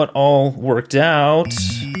how it all worked out.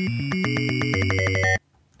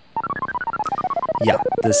 Yeah,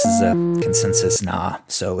 this is a consensus nah,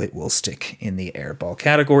 so it will stick in the airball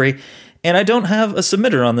category. And I don't have a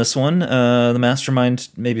submitter on this one. The mastermind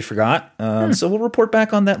maybe forgot. So we'll report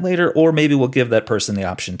back on that later, or maybe we'll give that person the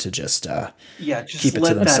option to just keep it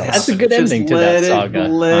to themselves. That's a good ending to that saga.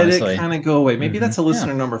 Let honestly. it kind of go away. Maybe that's a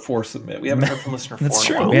listener number 4 submit. We haven't heard from listener 4 That's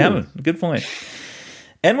in a true. while. We haven't. Good point.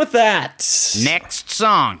 And with that, Next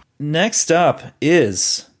song. next up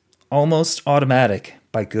is Almost Automatic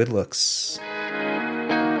by Good Looks.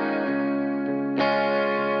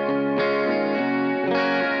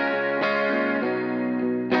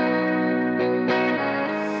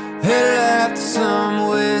 Head out to some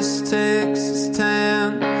West Texas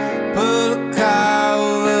town. Pull a car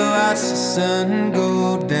over, watch the sun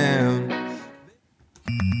go down.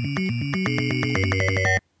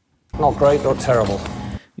 Not great, not terrible.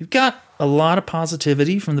 You've got a lot of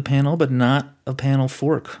positivity from the panel, but not a panel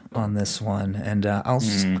fork on this one. And I'll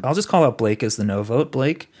just call out Blake as the no vote.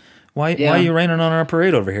 Blake, why are you raining on our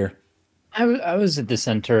parade over here? I was at the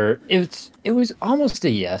center. It was almost a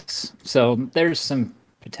yes. So there's some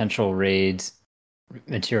potential raids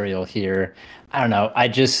material here. I don't know. I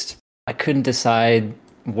couldn't decide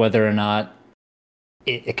whether or not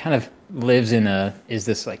it kind of lives in is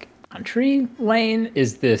this like country lane?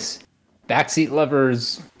 Is this backseat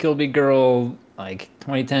lovers, Kilby Girl, like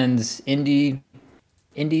 2010s indie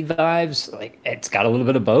vibes? Like it's got a little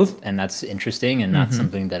bit of both, and that's interesting and not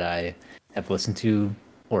something that I have listened to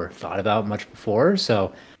or thought about much before.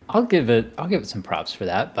 So I'll give it some props for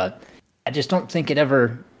that, but I just don't think it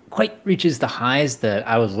ever quite reaches the highs that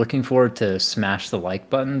I was looking for to smash the like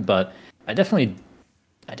button. But I definitely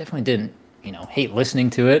didn't, hate listening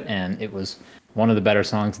to it, and it was one of the better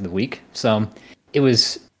songs of the week. So it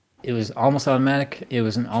was almost automatic. It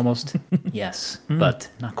was an almost yes, but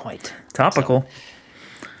not quite. Topical. So,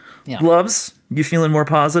 yeah. Loves, you feeling more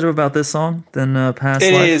positive about this song than past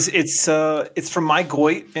It life? is. It's from Mike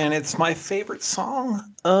Goit, and it's my favorite song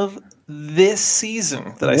of this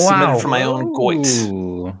season that I submitted for my own Goit.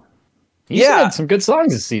 You had some good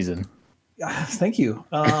songs this season. Thank you.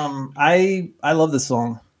 I love this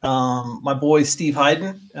song. My boy Steve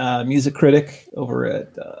Hyden, music critic over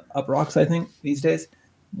at Up Rocks, I think these days.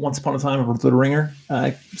 Once upon a time, over at The Ringer.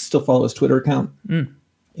 I still follow his Twitter account,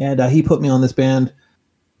 and he put me on this band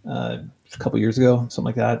a couple years ago, something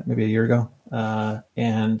like that, maybe a year ago.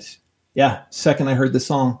 And yeah, second I heard this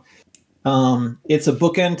song, it's a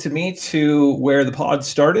bookend to me to where the pod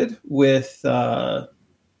started with the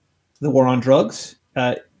war on drugs.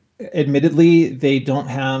 Admittedly, they don't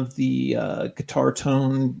have the guitar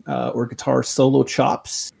tone or guitar solo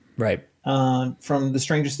chops, right, from The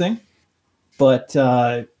Strangest Thing. But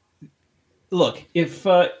look, if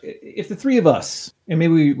the three of us, and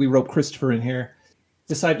maybe we wrote Christopher in here,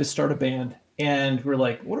 decide to start a band, and we're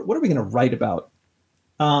like, what are we going to write about?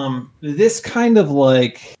 This kind of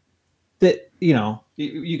like that,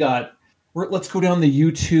 you got. Let's go down the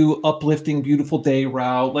U2 uplifting beautiful day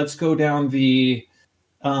route. Let's go down the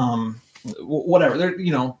whatever. There,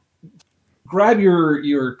 grab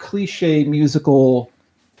your cliche musical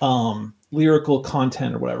lyrical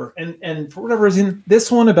content or whatever. And for whatever reason, this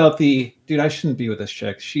one about the dude, I shouldn't be with this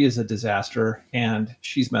chick. She is a disaster and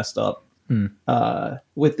she's messed up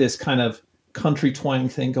with this kind of country twang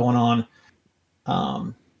thing going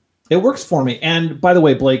on. It works for me. And by the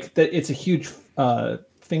way, Blake, that it's a huge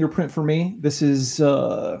fingerprint for me. This is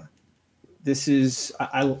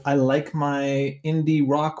I like my indie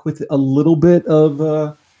rock with a little bit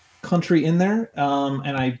of country in there,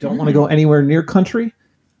 and I don't want to go anywhere near country.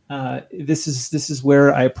 This is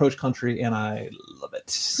where I approach country, and I love it.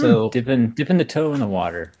 So dipping the toe in the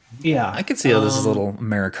water. Yeah, I could see how this is a little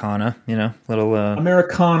Americana, little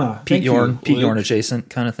Americana, Pete Yorn adjacent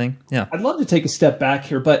kind of thing. Yeah, I'd love to take a step back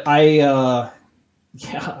here, but I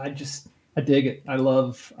dig it. I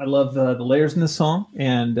love the layers in this song,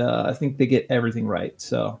 and I think they get everything right.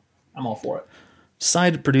 So I'm all for it.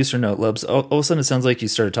 Side producer note, Lubs. All of a sudden, it sounds like you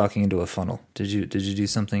started talking into a funnel. Did you do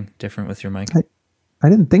something different with your mic? I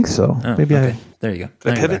didn't think so. Oh, Maybe okay. There you go.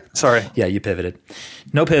 Did I pivot? Sorry. Yeah, you pivoted.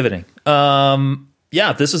 No pivoting.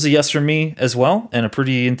 Yeah, this was a yes for me as well, and a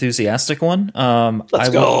pretty enthusiastic one. Let's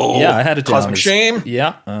go. Yeah, I had it down. Cosmic Shame.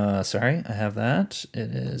 Yeah. Sorry, I have that.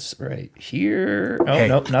 It is right here. Oh,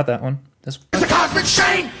 nope, not that one. This one. It's a cosmic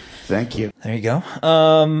shame! Thank you. There you go.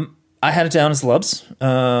 I had it down as Lubs.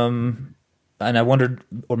 And I wondered,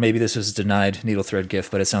 or maybe this was a denied needle thread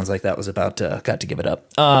gift, but it sounds like that was about got to give it up.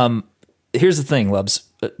 Here's the thing, Lubs,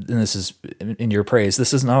 and this is in your praise.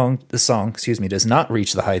 This song, does not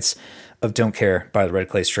reach the heights of "Don't Care" by the Red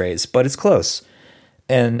Clay Strays, but it's close.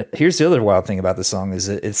 And here's the other wild thing about the song is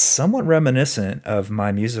that it's somewhat reminiscent of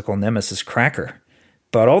my musical nemesis, Cracker.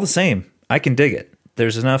 But all the same, I can dig it.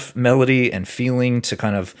 There's enough melody and feeling to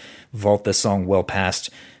kind of vault this song well past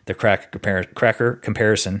the Cracker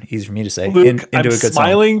comparison, easy for me to say, Luke, into I'm a good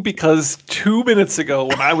smiling song. Because 2 minutes ago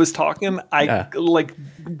when I was talking, I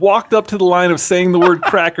walked up to the line of saying the word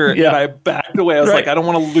cracker and I backed away. I was like, I don't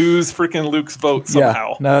want to lose freaking Luke's vote somehow.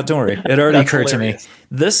 Yeah. No, don't worry. It already occurred hilarious to me.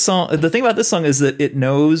 This song, the thing about this song is that it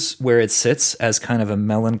knows where it sits as kind of a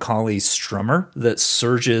melancholy strummer that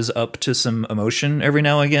surges up to some emotion every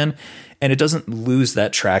now and again. And it doesn't lose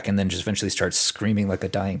that track and then just eventually starts screaming like a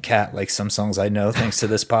dying cat, like some songs I know thanks to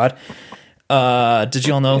this pod. Did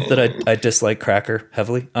you all know that I dislike Cracker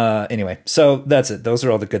heavily? Anyway, so that's it. Those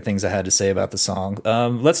are all the good things I had to say about the song.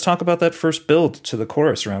 Let's talk about that first build to the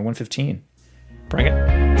chorus around 115. Bring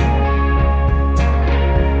it.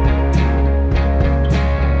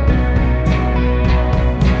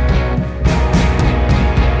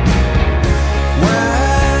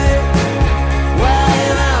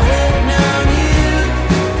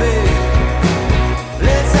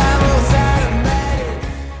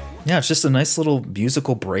 Yeah, it's just a nice little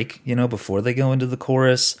musical break, before they go into the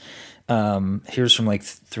chorus. Here's from like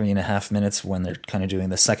 3.5 minutes when they're kind of doing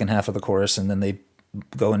the second half of the chorus, and then they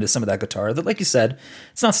go into some of that guitar that, like you said,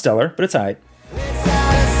 it's not stellar, but it's all right.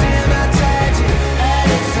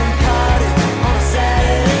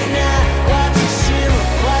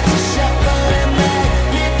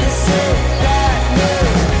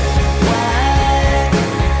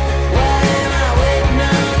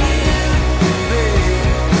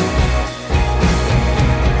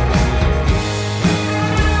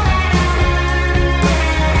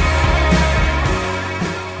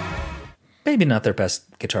 maybe not their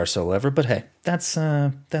best guitar solo ever, but hey, that's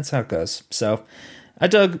how it goes. So I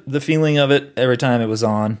dug the feeling of it every time it was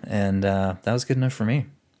on, and that was good enough for me.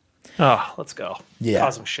 Oh, let's go. Yeah.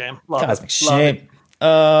 Cosmic Shame. Love Cosmic it. Love Shame.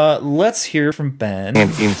 it. Let's hear from Ben. In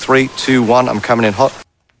 3, 2, 1, I'm coming in hot.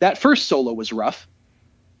 That first solo was rough.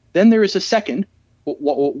 Then there is a second,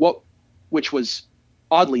 which was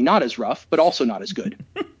oddly not as rough, but also not as good.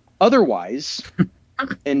 Otherwise,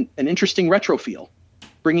 an interesting retro feel,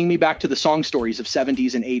 bringing me back to the song stories of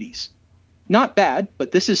 70s and 80s. Not bad,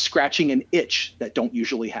 but this is scratching an itch that don't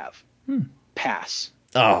usually have. Pass.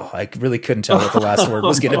 Oh, I really couldn't tell what the last word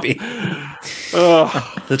was going to be.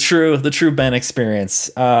 The true Ben experience.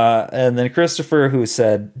 And then Christopher, who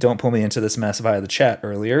said, "Don't pull me into this mess" via the chat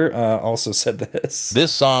earlier, also said this.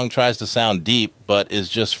 This song tries to sound deep, but is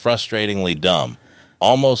just frustratingly dumb.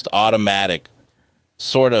 Almost automatic,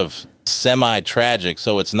 sort of semi-tragic,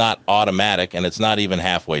 so it's not automatic, and it's not even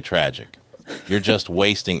halfway tragic. You're just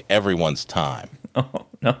wasting everyone's time. Oh,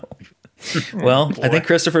 no. Well, I think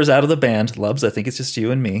Christopher's out of the band. Lubs, I think it's just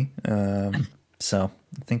you and me. So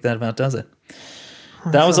I think that about does it.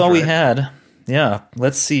 That was all we had. Yeah.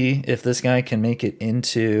 Let's see if this guy can make it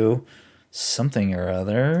into something or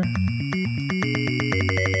other.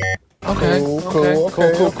 Okay. No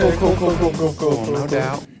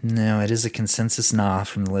doubt. No, it is a consensus nah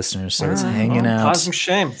from the listeners, so it's hanging out. Cosmic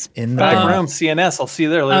Shame. It's in the back room, CNS. I'll see you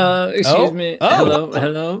there later. Excuse me.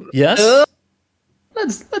 Hello. Yes?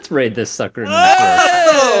 Let's raid this sucker.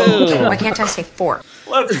 Why can't I say fork?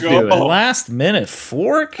 Let's go. Last minute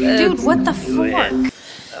fork? Dude, what the fork?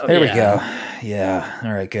 There we go. Yeah.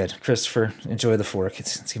 All right, good. Christopher, enjoy the fork.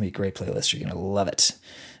 It's going to be a great playlist. You're going to love it.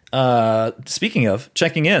 Speaking of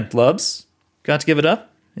checking in, Lubs, got to give it up?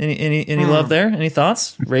 Any love there? Any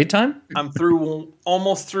thoughts? Raid time? I'm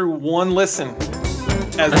almost through one listen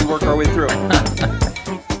as we work our way through.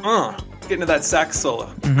 Getting to that sax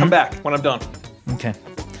solo. Come back when I'm done. Okay.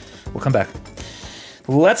 We'll come back.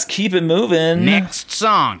 Let's keep it moving. Next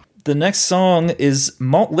song. The next song is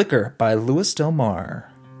Malt Liquor by Louis Del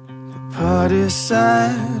Mar. Party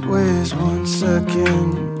sideways 1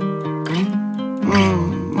 second.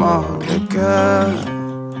 Malt liquor.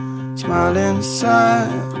 Smiling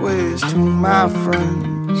sideways to my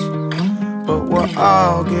friends. But we're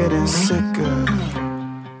all getting sicker.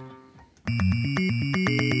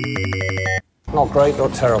 Not great,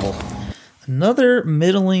 not terrible. Another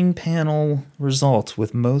middling panel result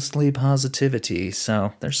with mostly positivity.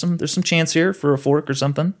 So there's some chance here for a fork or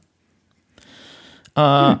something.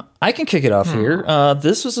 I can kick it off here.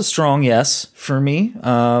 This was a strong yes for me.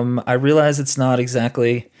 I realize it's not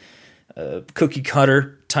exactly a cookie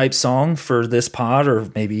cutter type song for this pod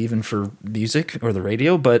or maybe even for music or the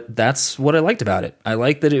radio, but that's what I liked about it. I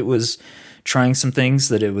liked that it was trying some things,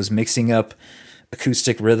 that it was mixing up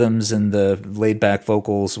acoustic rhythms and the laid-back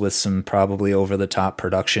vocals with some probably over-the-top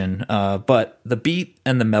production. But the beat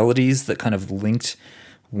and the melodies that kind of linked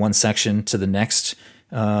one section to the next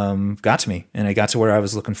got to me. And I got to where I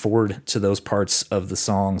was looking forward to those parts of the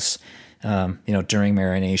songs, during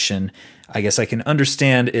Marination. I guess I can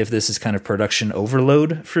understand if this is kind of production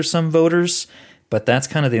overload for some voters, but that's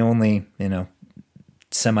kind of the only,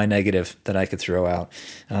 semi-negative that I could throw out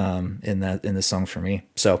in the song for me.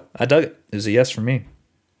 So I dug it. It was a yes for me.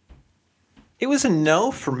 It was a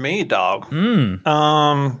no for me, dog.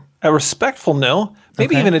 A respectful no,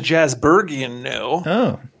 maybe even a Jazzbergian no.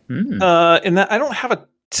 Oh, in that I don't have a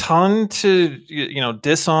ton to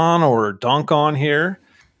diss on or dunk on here.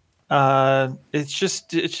 It just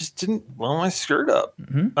didn't blow my skirt up.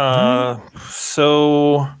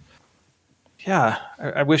 So. Yeah,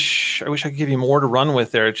 I wish I could give you more to run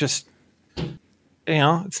with there. It just,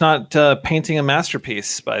 it's not painting a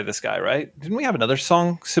masterpiece by this guy, right? Didn't we have another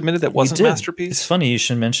song submitted that wasn't a masterpiece? It's funny you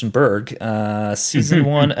should mention Berg. Season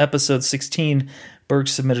 1, episode 16, Berg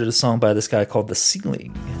submitted a song by this guy called The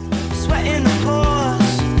Ceiling. Sweating the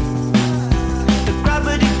pores, the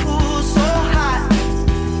gravity pool so hot.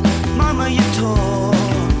 Mama, you tore.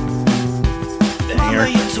 Mama,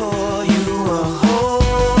 you tore. You were whole.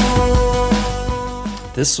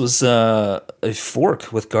 This was a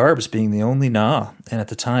fork with Garbs being the only nah. And at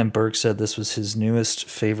the time, Berg said this was his newest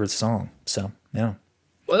favorite song. So, yeah.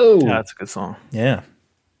 Whoa. Yeah, that's a good song. Yeah.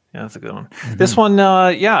 Yeah, that's a good one. This one,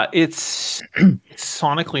 it's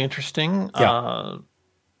sonically interesting. Yeah.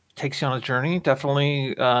 Takes you on a journey.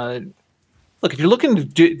 Definitely. Look, if you're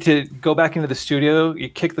looking to go back into the studio, you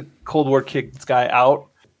kick the Cold War kick guy out,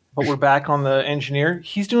 but we're back on the engineer.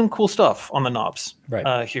 He's doing cool stuff on the knobs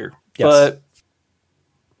here. Yes. But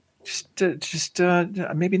just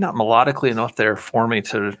maybe not melodically enough there for me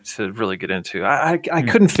to really get into. I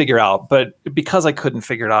couldn't figure out, but because I couldn't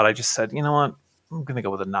figure it out, I just said, you know what, I'm gonna go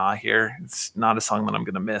with a nah here. It's not a song that I'm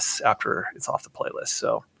gonna miss after it's off the playlist.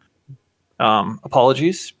 So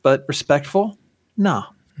apologies, but respectful. Nah.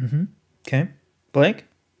 Mm-hmm. Okay, Blake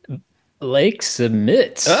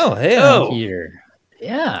submits. Oh, hey, here.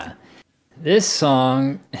 Yeah, this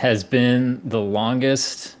song has been the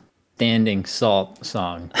longest standing Salt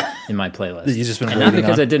song in my playlist. You just been and not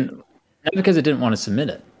because I didn't want to submit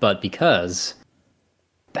it, but because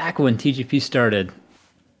back when TGP started,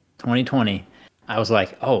 2020, I was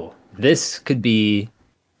like, oh, this could be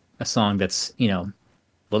a song that's, you know,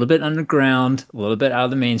 a little bit underground, a little bit out of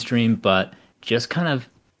the mainstream, but just kind of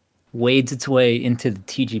wades its way into the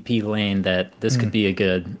TGP lane. That this could be a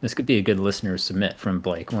good listener submit from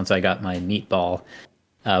Blake once I got my meatball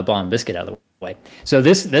ball and biscuit out of the way. So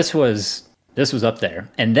this was up there.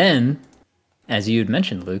 And then, as you had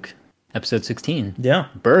mentioned, Luke, episode 16,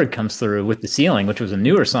 Berg comes through with The Ceiling, which was a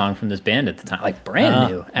newer song from this band at the time, like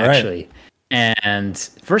brand new actually. Right. And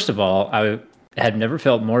first of all, I had never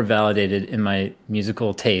felt more validated in my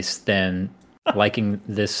musical taste than liking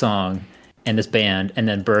this song and this band, and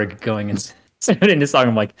then Berg going and singing this song.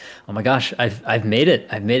 I'm like, oh my gosh, I've made it.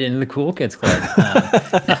 I've made it into the Cool Kids Club.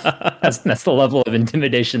 That's the level of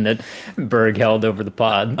intimidation that Berg held over the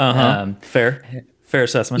pod. Fair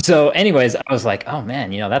assessment. So, anyways, I was like, oh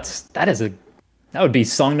man, you know, that would be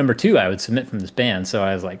song number 2 I would submit from this band. So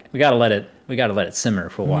I was like, we gotta let it simmer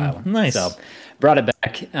for a while. Nice. So brought it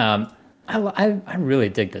back. I really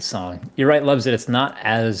dig this song. You're right, Loves It. It's not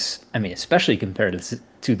as, I mean, especially compared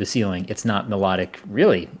to The Ceiling, it's not melodic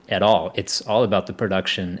really at all. It's all about the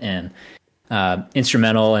production and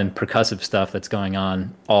instrumental and percussive stuff that's going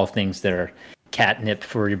on, all things that are catnip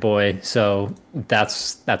for your boy. So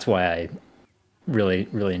that's why I really,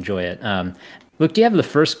 really enjoy it. Look, do you have the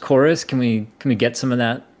first chorus? Can we get some of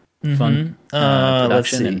that fun production?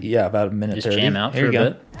 Let's see. Yeah, about a minute. Just 30. jam out for a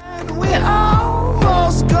bit. We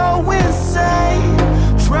almost go insane,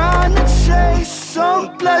 trying to chase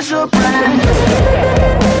some pleasure brand.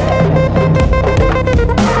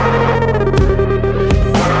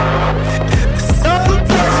 Some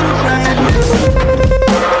pleasure brand.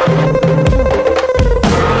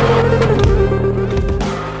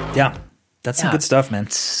 Yeah. That's some good stuff, man.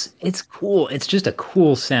 It's cool. It's just a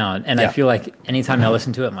cool sound. And I feel like anytime I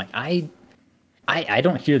listen to it, I'm like, I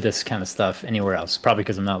don't hear this kind of stuff anywhere else, probably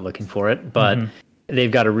because I'm not looking for it, but they've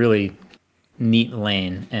got a really neat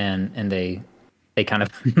lane and they kind of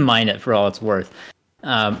mine it for all it's worth.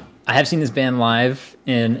 I have seen this band live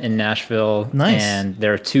in Nashville. Nice. And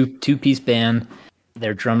they're a two-piece band.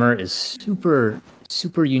 Their drummer is super,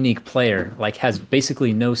 super unique player, like has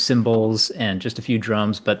basically no cymbals and just a few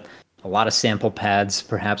drums, but a lot of sample pads,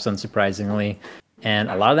 perhaps unsurprisingly. And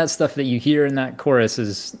a lot of that stuff that you hear in that chorus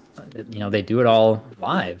is, you know, they do it all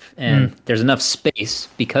live. And there's enough space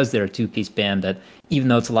because they're a two-piece band that even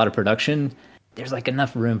though it's a lot of production, there's like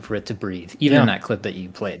enough room for it to breathe, even in that clip that you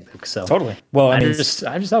played, Luke. So totally. Well, I just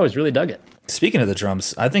always really dug it. Speaking of the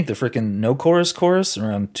drums, I think the freaking no chorus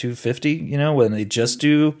around 250, you know, when they just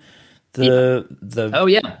do the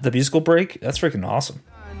musical break, that's freaking awesome.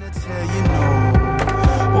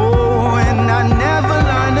 I never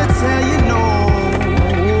learned to tell you no.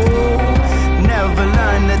 Never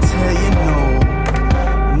learned to tell you no.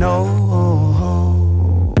 No.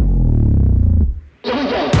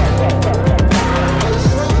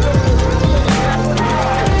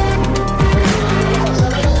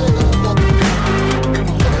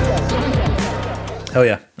 Hell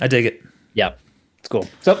yeah, I dig it. Yeah, it's cool.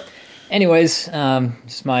 So, anyways,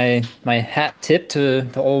 just my hat tip to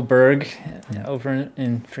the old Berg over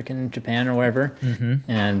in freaking Japan or wherever.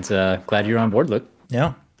 And glad you're on board, Luke.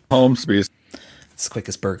 Yeah. Home space. It's the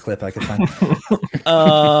quickest Berg clip I could find.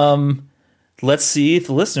 Let's see if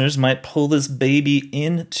the listeners might pull this baby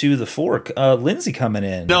into the fork. Lindsay coming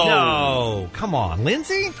in. No, come on,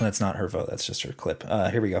 Lindsay. That's not her vote. That's just her clip.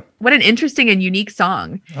 Here we go. What an interesting and unique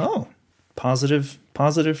song. Oh, positive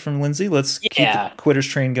from Lindsay. Let's keep the quitters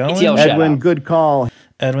train going. Edwin, good call.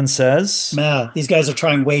 Edwin says, these guys are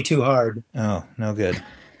trying way too hard. Oh, no good.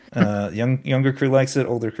 Younger crew likes it.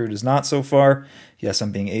 Older crew does not so far. Yes,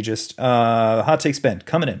 I'm being ageist. Hot Takes Ben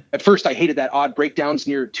coming in. At first, I hated that odd breakdowns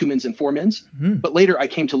near 2 mins and 4 mins, but later I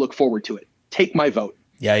came to look forward to it. Take my vote.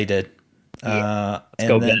 Yeah, he did. And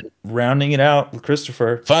then rounding it out with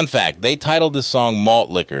Christopher. Fun fact, they titled this song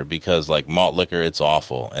Malt Liquor because, like, malt liquor, it's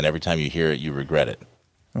awful. And every time you hear it, you regret it.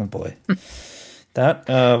 Oh, boy. That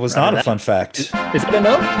was not a fun fact. Is it a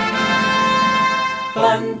no?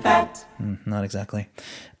 Fun fact. Not exactly.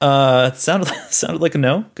 Sounded like a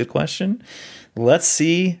no. Good question. Let's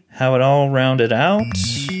see how it all rounded out.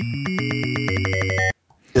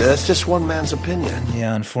 Yeah, that's just one man's opinion.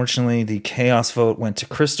 Yeah, unfortunately, the chaos vote went to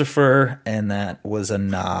Christopher, and that was a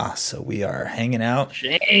nah. So we are hanging out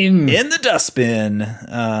Shame. in the dustbin.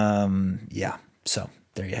 Yeah, so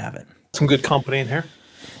there you have it. Some good company in here.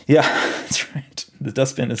 Yeah, that's right. The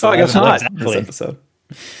dustbin is I guess not. this episode.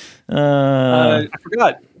 I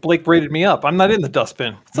forgot. Blake braided me up. I'm not in the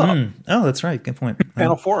dustbin. What's up? Oh, that's right. Good point.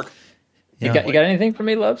 Panel fork. You got anything for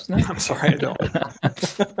me, Loves? No? I'm sorry, I don't.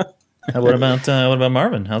 What about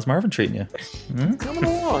Marvin? How's Marvin treating you? Coming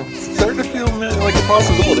along. It's starting to feel like a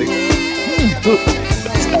possibility.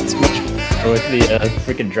 With the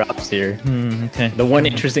freaking drops here. Okay. The one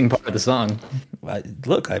interesting part of the song. I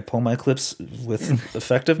pull my clips with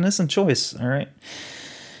effectiveness and choice. All right.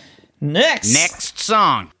 Next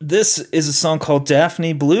song. This is a song called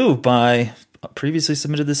Daphne Blue by previously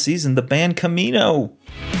submitted this season, the band Camino.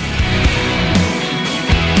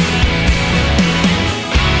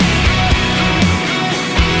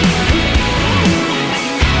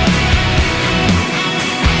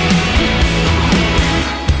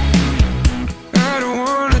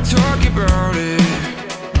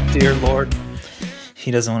 Dear Lord.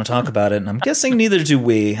 He doesn't want to talk about it, and I'm guessing neither do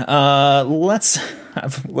we. Let's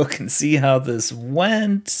have a look and see how this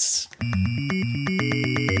went.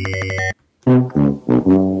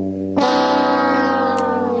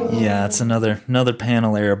 Yeah, it's another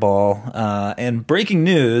panel airball. And breaking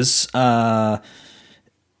news. Well,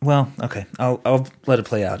 okay, I'll let it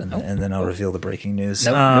play out, and then I'll reveal the breaking news.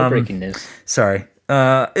 No breaking news. Sorry.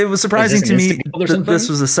 It was surprising to me that this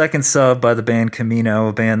was the second sub by the band Camino,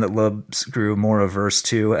 a band that Lubs grew more averse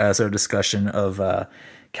to as our discussion of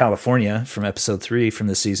California from episode 3 from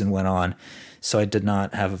this season went on. So I did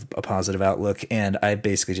not have a positive outlook, and I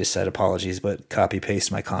basically just said apologies, but copy-paste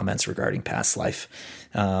my comments regarding Past Life.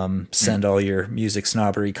 Send all your music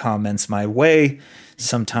snobbery comments my way.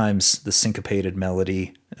 Sometimes the syncopated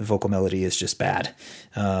vocal melody is just bad.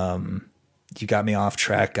 You got me off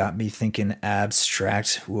track, got me thinking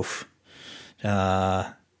abstract. Oof.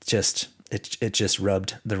 It just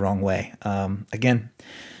rubbed the wrong way. Again,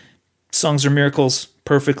 songs are miracles,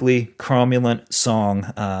 perfectly cromulent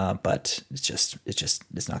song, but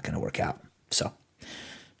it's not going to work out. So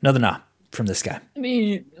another nah from this guy. Let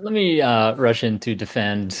me rush in to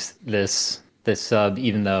defend this sub,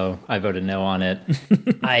 even though I voted no on it.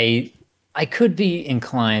 I could be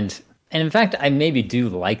inclined. And in fact, I maybe do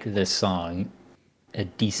like this song a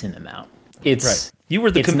decent amount. It's right. You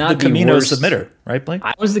were the Camino submitter, right, Blake?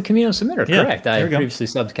 I was the Camino submitter, yeah, correct. I previously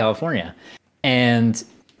subbed California. And,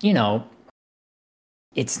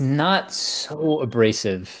 it's not so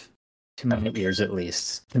abrasive to my ears, at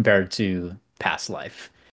least, compared to Past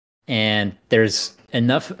Life. And there's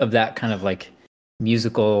enough of that kind of like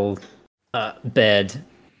musical bed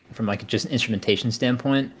from like just an instrumentation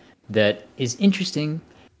standpoint that is interesting.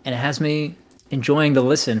 And it has me enjoying the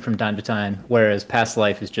listen from time to time, whereas Past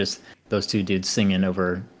Life is just those two dudes singing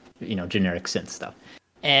over, generic synth stuff.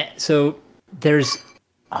 And so there's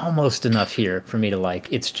almost enough here for me to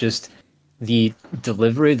like. It's just the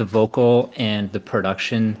delivery, the vocal, and the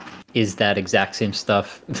production is that exact same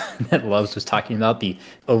stuff that Loves was talking about, the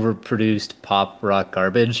overproduced pop rock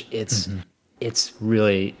garbage. It's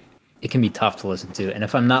really... It can be tough to listen to. And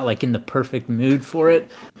if I'm not like in the perfect mood for it,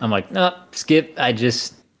 I'm like, no, skip. I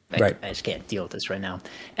just can't deal with this right now.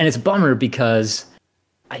 And it's a bummer because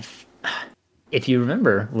if you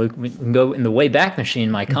remember, Luke, we can go in the way back machine,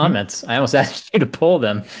 my comments. I almost asked you to pull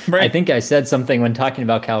them. Right. I think I said something when talking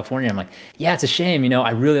about California. I'm like, yeah, it's a shame. I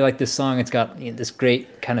really like this song. It's got this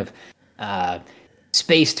great kind of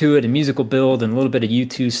space to it and musical build and a little bit of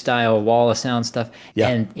U2 style wall of sound stuff. Yeah.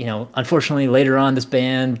 And, unfortunately later on this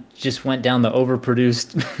band just went down the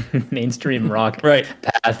overproduced mainstream rock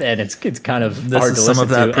path, and it's kind of hard to listen to. Some of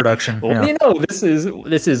that production. Well, this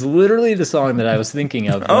is literally the song that I was thinking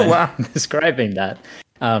of describing that.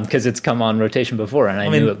 Because it's come on rotation before, and I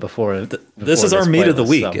knew it before. This is our meat of the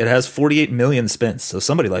week. So. It has 48 million spins, so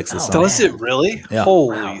somebody likes this song. Does it really? Yeah.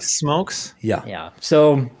 Holy smokes. Yeah. Yeah.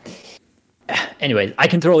 So... Anyway, I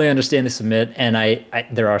can totally understand the submit, and I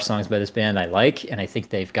there are songs by this band I like, and I think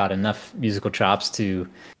they've got enough musical chops to,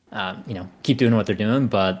 keep doing what they're doing.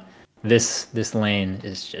 But this lane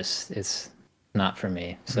is just, it's not for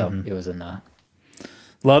me. So it was a nah.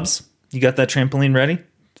 Lubs, you got that trampoline ready?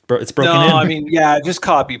 It's broken in. No, I mean, yeah, just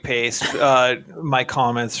copy paste my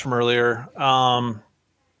comments from earlier.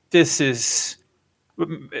 This is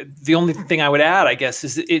the only thing I would add, I guess,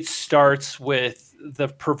 is it starts with the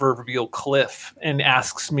proverbial cliff and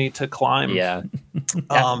asks me to climb. Yeah.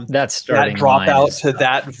 That starting drop line out is to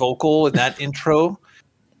that vocal and that intro.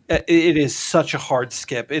 It is such a hard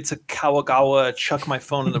skip. It's a Kawagawa chuck my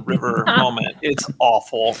phone in the river moment. It's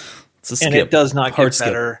awful. It's a skip. And it does not Hard get skip.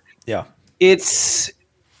 better. Yeah. It's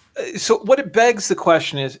so what it begs the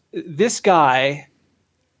question is, this guy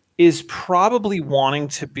is probably wanting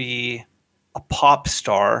to be a pop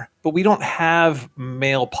star, but we don't have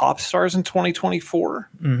male pop stars in 2024.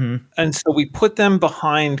 Mm-hmm. And so we put them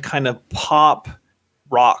behind kind of pop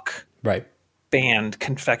rock Right. band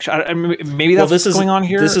confection. I mean, maybe that's what's going on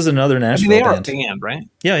here. This is another Nashville they are band. a band, right?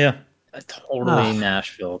 Yeah. Totally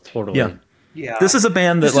Nashville. Totally. Yeah. This is a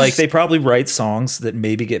band that they probably write songs that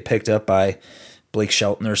maybe get picked up by Blake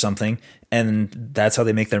Shelton or something, and that's how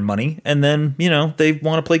they make their money. And then, they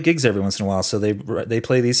want to play gigs every once in a while, so they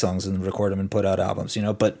play these songs and record them and put out albums,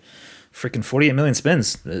 but freaking 48 million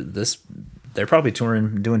spins. They're probably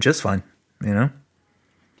touring, doing just fine,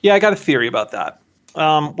 Yeah, I got a theory about that.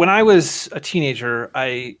 When I was a teenager,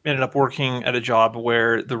 I ended up working at a job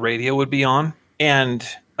where the radio would be on, and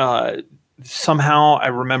somehow I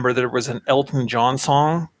remember there was an Elton John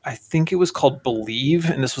song. I think it was called Believe,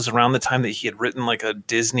 and this was around the time that he had written like a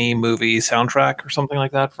Disney movie soundtrack or something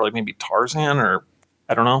like that for like maybe Tarzan or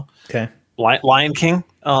I don't know. Okay. Lion King.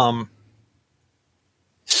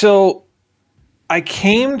 So I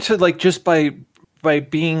came to like just by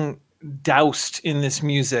being doused in this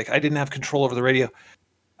music, I didn't have control over the radio.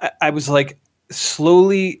 I was like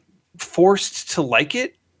slowly forced to like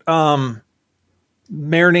it.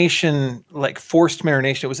 Marination, like forced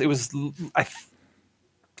marination. It was. I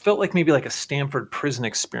felt like maybe like a Stanford prison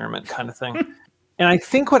experiment kind of thing. And I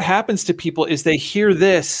think what happens to people is they hear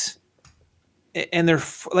this, and they're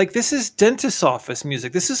like, "This is dentist's office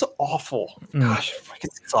music. This is awful. Gosh, it freaking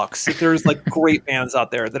sucks." There's like great bands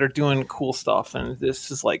out there that are doing cool stuff, and this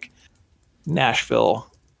is like Nashville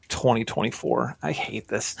 2024. I hate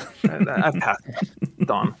this. I've passed it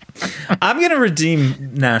on. I'm going to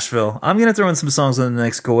redeem Nashville. I'm going to throw in some songs on the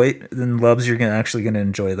next Go 8, then Lubs, you're actually going to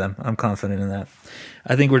enjoy them. I'm confident in that.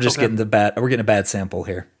 I think we're just getting a bad sample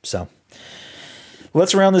here. So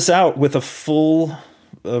let's round this out with a full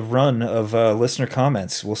run of listener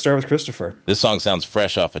comments. We'll start with Christopher. This song sounds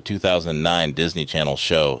fresh off a 2009 Disney Channel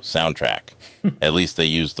show soundtrack. At least they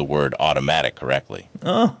used the word automatic correctly.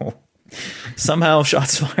 Oh. Somehow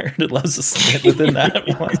shots fired. It loves to slip within that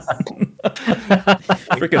one.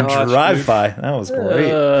 Freaking drive-by. That was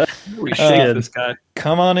great. We shake this guy.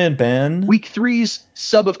 Come on in, Ben. Week 3's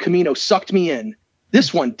sub of Camino sucked me in.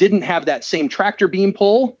 This one didn't have that same tractor beam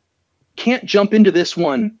pull. Can't jump into this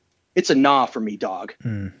one. It's a nah for me, dog.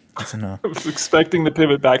 It's a nah. I was expecting to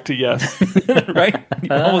pivot back to yes. Right?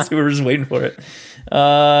 We were just waiting for it.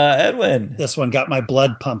 Edwin. This one got my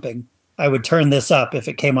blood pumping. I would turn this up if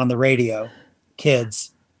it came on the radio.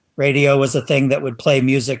 Kids, radio was a thing that would play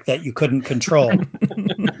music that you couldn't control.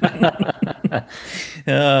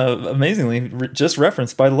 Amazingly, just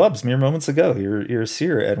referenced by Lubs mere moments ago. You're a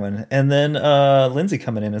seer, Edwin. And then Lindsay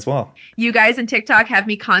coming in as well. You guys in TikTok have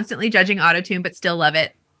me constantly judging autotune, but still love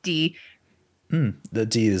it. D. The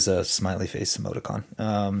D is a smiley face emoticon.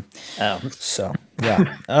 So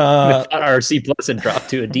yeah, I thought RC Plus had dropped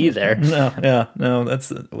to a D there. No,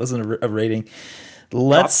 that wasn't a rating.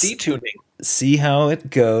 Let's D-tuning. See how it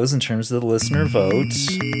goes in terms of the listener vote.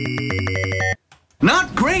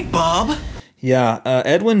 Not great, Bob. Yeah,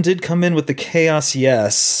 Edwin did come in with the chaos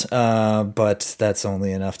yes, but that's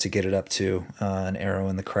only enough to get it up to an arrow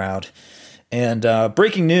in the crowd. And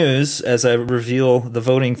breaking news, as I reveal the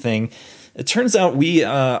voting thing. It turns out we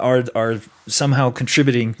are somehow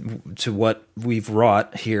contributing to what we've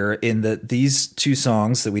wrought here in that these two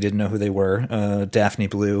songs that we didn't know who they were, Daphne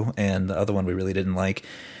Blue and the other one we really didn't like,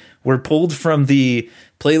 were pulled from the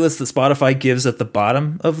playlist that Spotify gives at the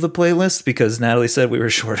bottom of the playlist because Natalie said we were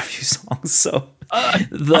short a few songs. So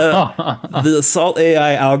the Salt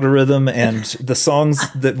AI algorithm and the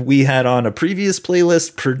songs that we had on a previous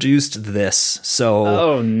playlist produced this.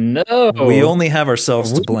 So we only have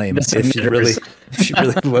ourselves to blame if you really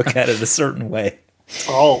look at it a certain way.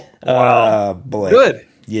 Oh, wow. Boy. Good.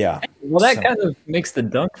 Yeah. Well, that kind of makes the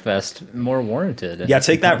Dunk Fest more warranted. Yeah,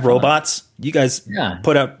 take that, robots. You guys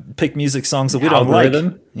pick music songs that we don't like.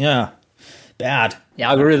 Yeah. Bad. The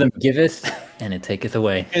algorithm giveth and it taketh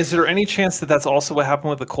away. Is there any chance that that's also what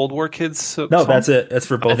happened with the Cold War Kids? No, that's it. That's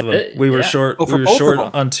for both of them. We were short. We were short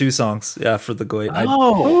on 2 songs. Yeah, for the Goy.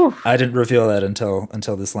 I didn't reveal that until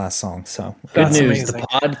this last song. So good news. Amazing. The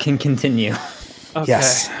pod can continue. Okay.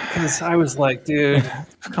 Yes. Because I was like, dude,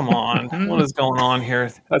 come on. What is going on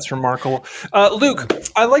here? That's remarkable. Luke,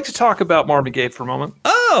 I'd like to talk about Marvin Gaye for a moment.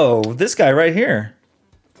 Oh, Oh, this guy right here.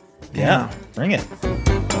 Yeah, bring it.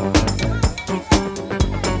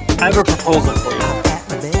 I have a proposal for you.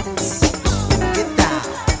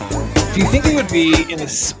 Do you think it would be in the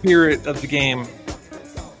spirit of the game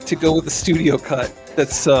to go with the studio cut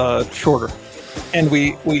that's shorter, and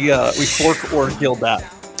we fork or gild that?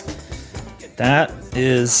 That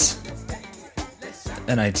is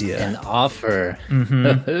an idea, an offer.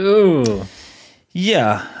 Mm-hmm. Ooh.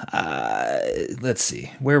 Yeah. Let's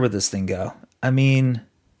see. Where would this thing go? I mean,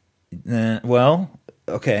 well,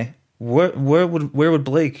 okay. Where would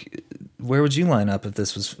Blake? Where would you line up if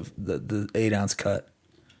this was the 8-ounce cut?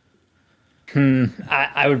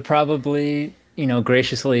 I would probably,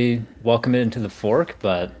 graciously welcome it into the fork,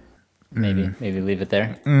 but maybe leave it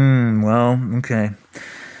there. Well, okay.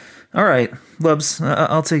 All right, Lubs,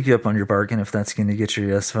 I'll take you up on your bargain if that's going to get your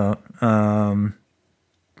yes vote.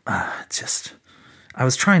 I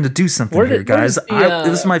was trying to do something here, guys.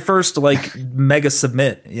 This is my first mega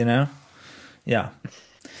submit, Yeah.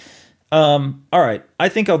 All right, I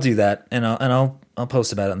think I'll do that, and I'll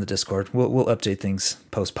post about it on the Discord. We'll update things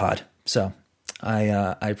post pod. So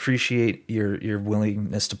I appreciate your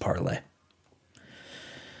willingness to parlay.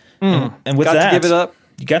 And with that, to give it up.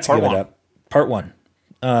 You got to give it up. Part 1.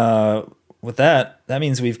 With that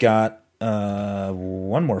means we've got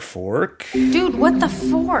one more fork. Dude, what the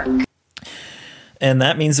fork? And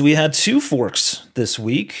that means we had 2 forks this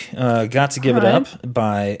week. Got to give it up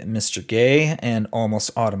by Mr. Gay and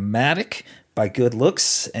Almost Automatic by Good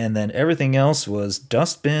Looks. And then everything else was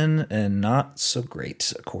dustbin and not so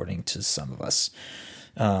great, according to some of us.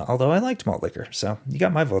 Although I liked malt liquor. So you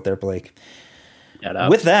got my vote there, Blake.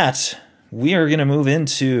 With that, we are going to move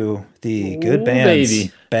into the Good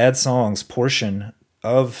Bands, Bad Songs portion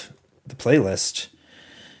of the playlist.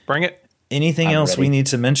 Bring it. Anything else we need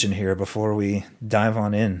to mention here before we dive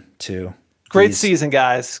on in to great season,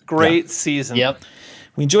 guys. Great season. Yep.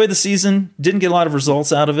 We enjoyed the season. Didn't get a lot of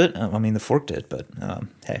results out of it. I mean, the fork did, but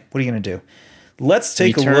hey, what are you going to do? Let's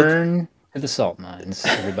take a look. Return to the salt mines,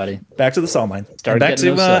 everybody. Back to the salt mine. Start back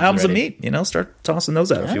to albums ready. of meat. Start tossing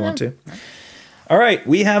those out if you want to. All right,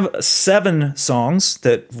 we have 7 songs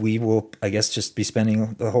that we will, I guess, just be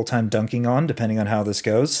spending the whole time dunking on, depending on how this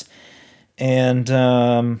goes. And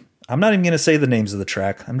I'm not even going to say the names of the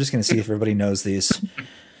track. I'm just going to see if everybody knows these.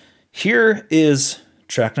 Here is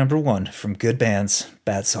track number 1 from Good Bands,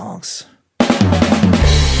 Bad Songs.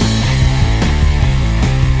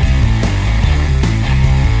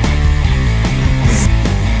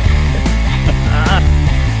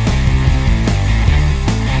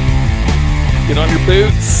 Get on your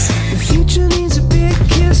boots. The future needs a big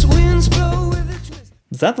kiss, winds blow with a twist.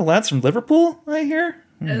 Is that the lads from Liverpool I hear?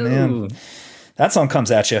 Oh, man. That song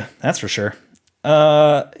comes at you, that's for sure.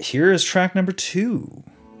 Here is track number 2.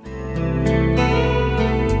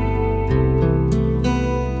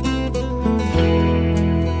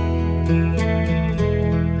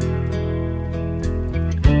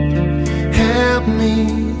 Help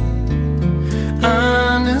me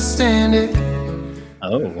understand it.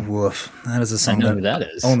 Oh, woof! That is a song that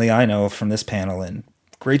is. Only I know from this panel, and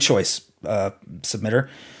great choice, submitter.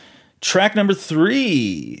 Track number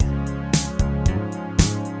 3.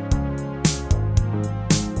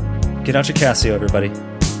 Get out your Casio, everybody.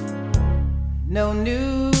 No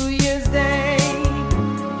New Year's Day.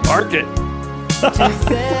 Mark it. To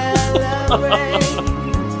celebrate.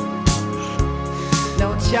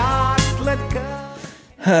 No chocolate cup.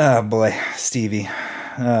 Oh boy, Stevie.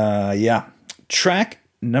 Yeah. Track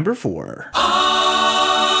number 4.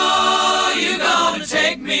 Are you gonna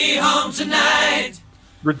take me home tonight?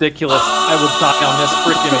 Ridiculous. I would die on this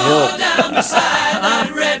freaking hill. Down beside that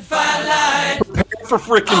red firelight. Prepare for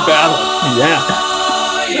freaking battle. Yeah.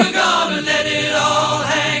 Are you gonna let it all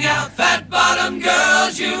hang out? Fat bottom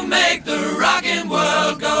girls, you make the rockin'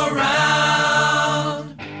 world go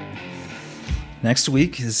round. Next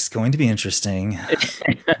week is going to be interesting.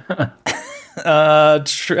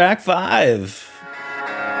 Track 5.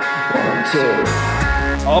 1, 2.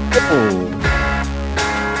 Oh.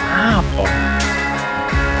 Ow.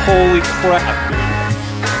 Holy crap.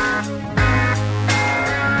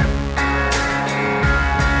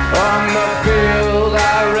 On the field,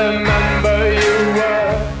 I remember you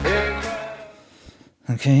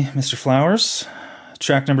were. Okay, Mr. Flowers.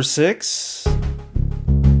 Track number 6.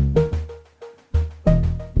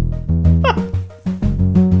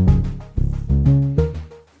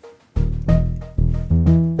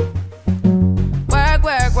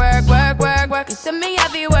 You see me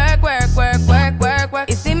heavy work.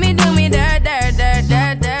 You see me do me dirt.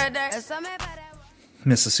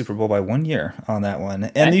 Missed the Super Bowl by 1 year on that one.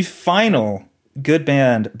 And the final Good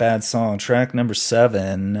Band, Bad Song, track number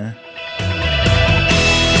 7.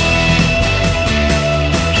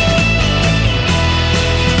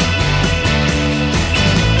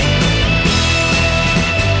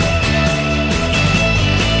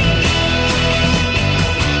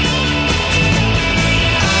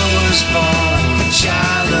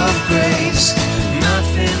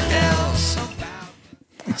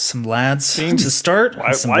 Some lads to start.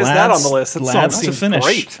 Why is lads, that on the list? That lads song to finish.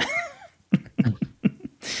 Great.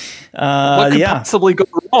 What could possibly go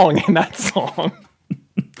wrong in that song?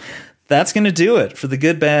 That's going to do it for the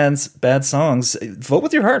Good Bands, Bad Songs. Vote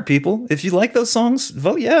with your heart, people. If you like those songs,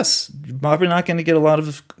 vote yes. You're probably not going to get a lot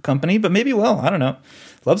of company, but maybe will. I don't know.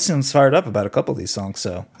 Love seems fired up about a couple of these songs,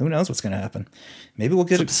 so who knows what's going to happen. Maybe we'll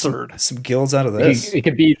get some guilds out of this. It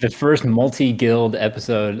could be the first multi-guild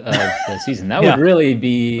episode of the season. That would really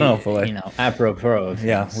be, apropos.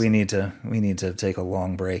 Yeah, we need to take a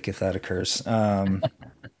long break if that occurs.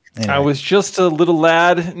 Anyway. I was just a little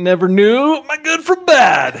lad, never knew my good from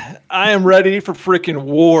bad. I am ready for freaking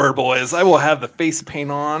war, boys. I will have the face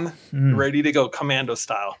paint on, ready to go commando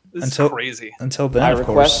style. This is crazy. Until then, I of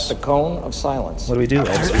request course, the cone of silence. What do we do?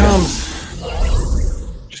 Here it comes.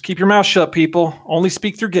 Just keep your mouth shut, people. Only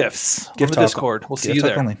speak through gifts on the Discord. We'll see you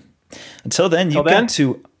there. Only. Until then, you got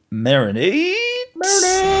to marinate.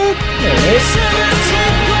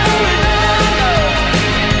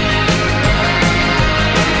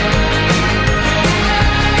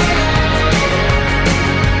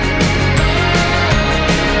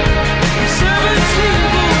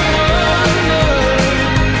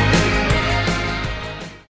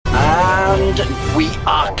 And we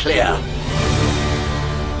are clear.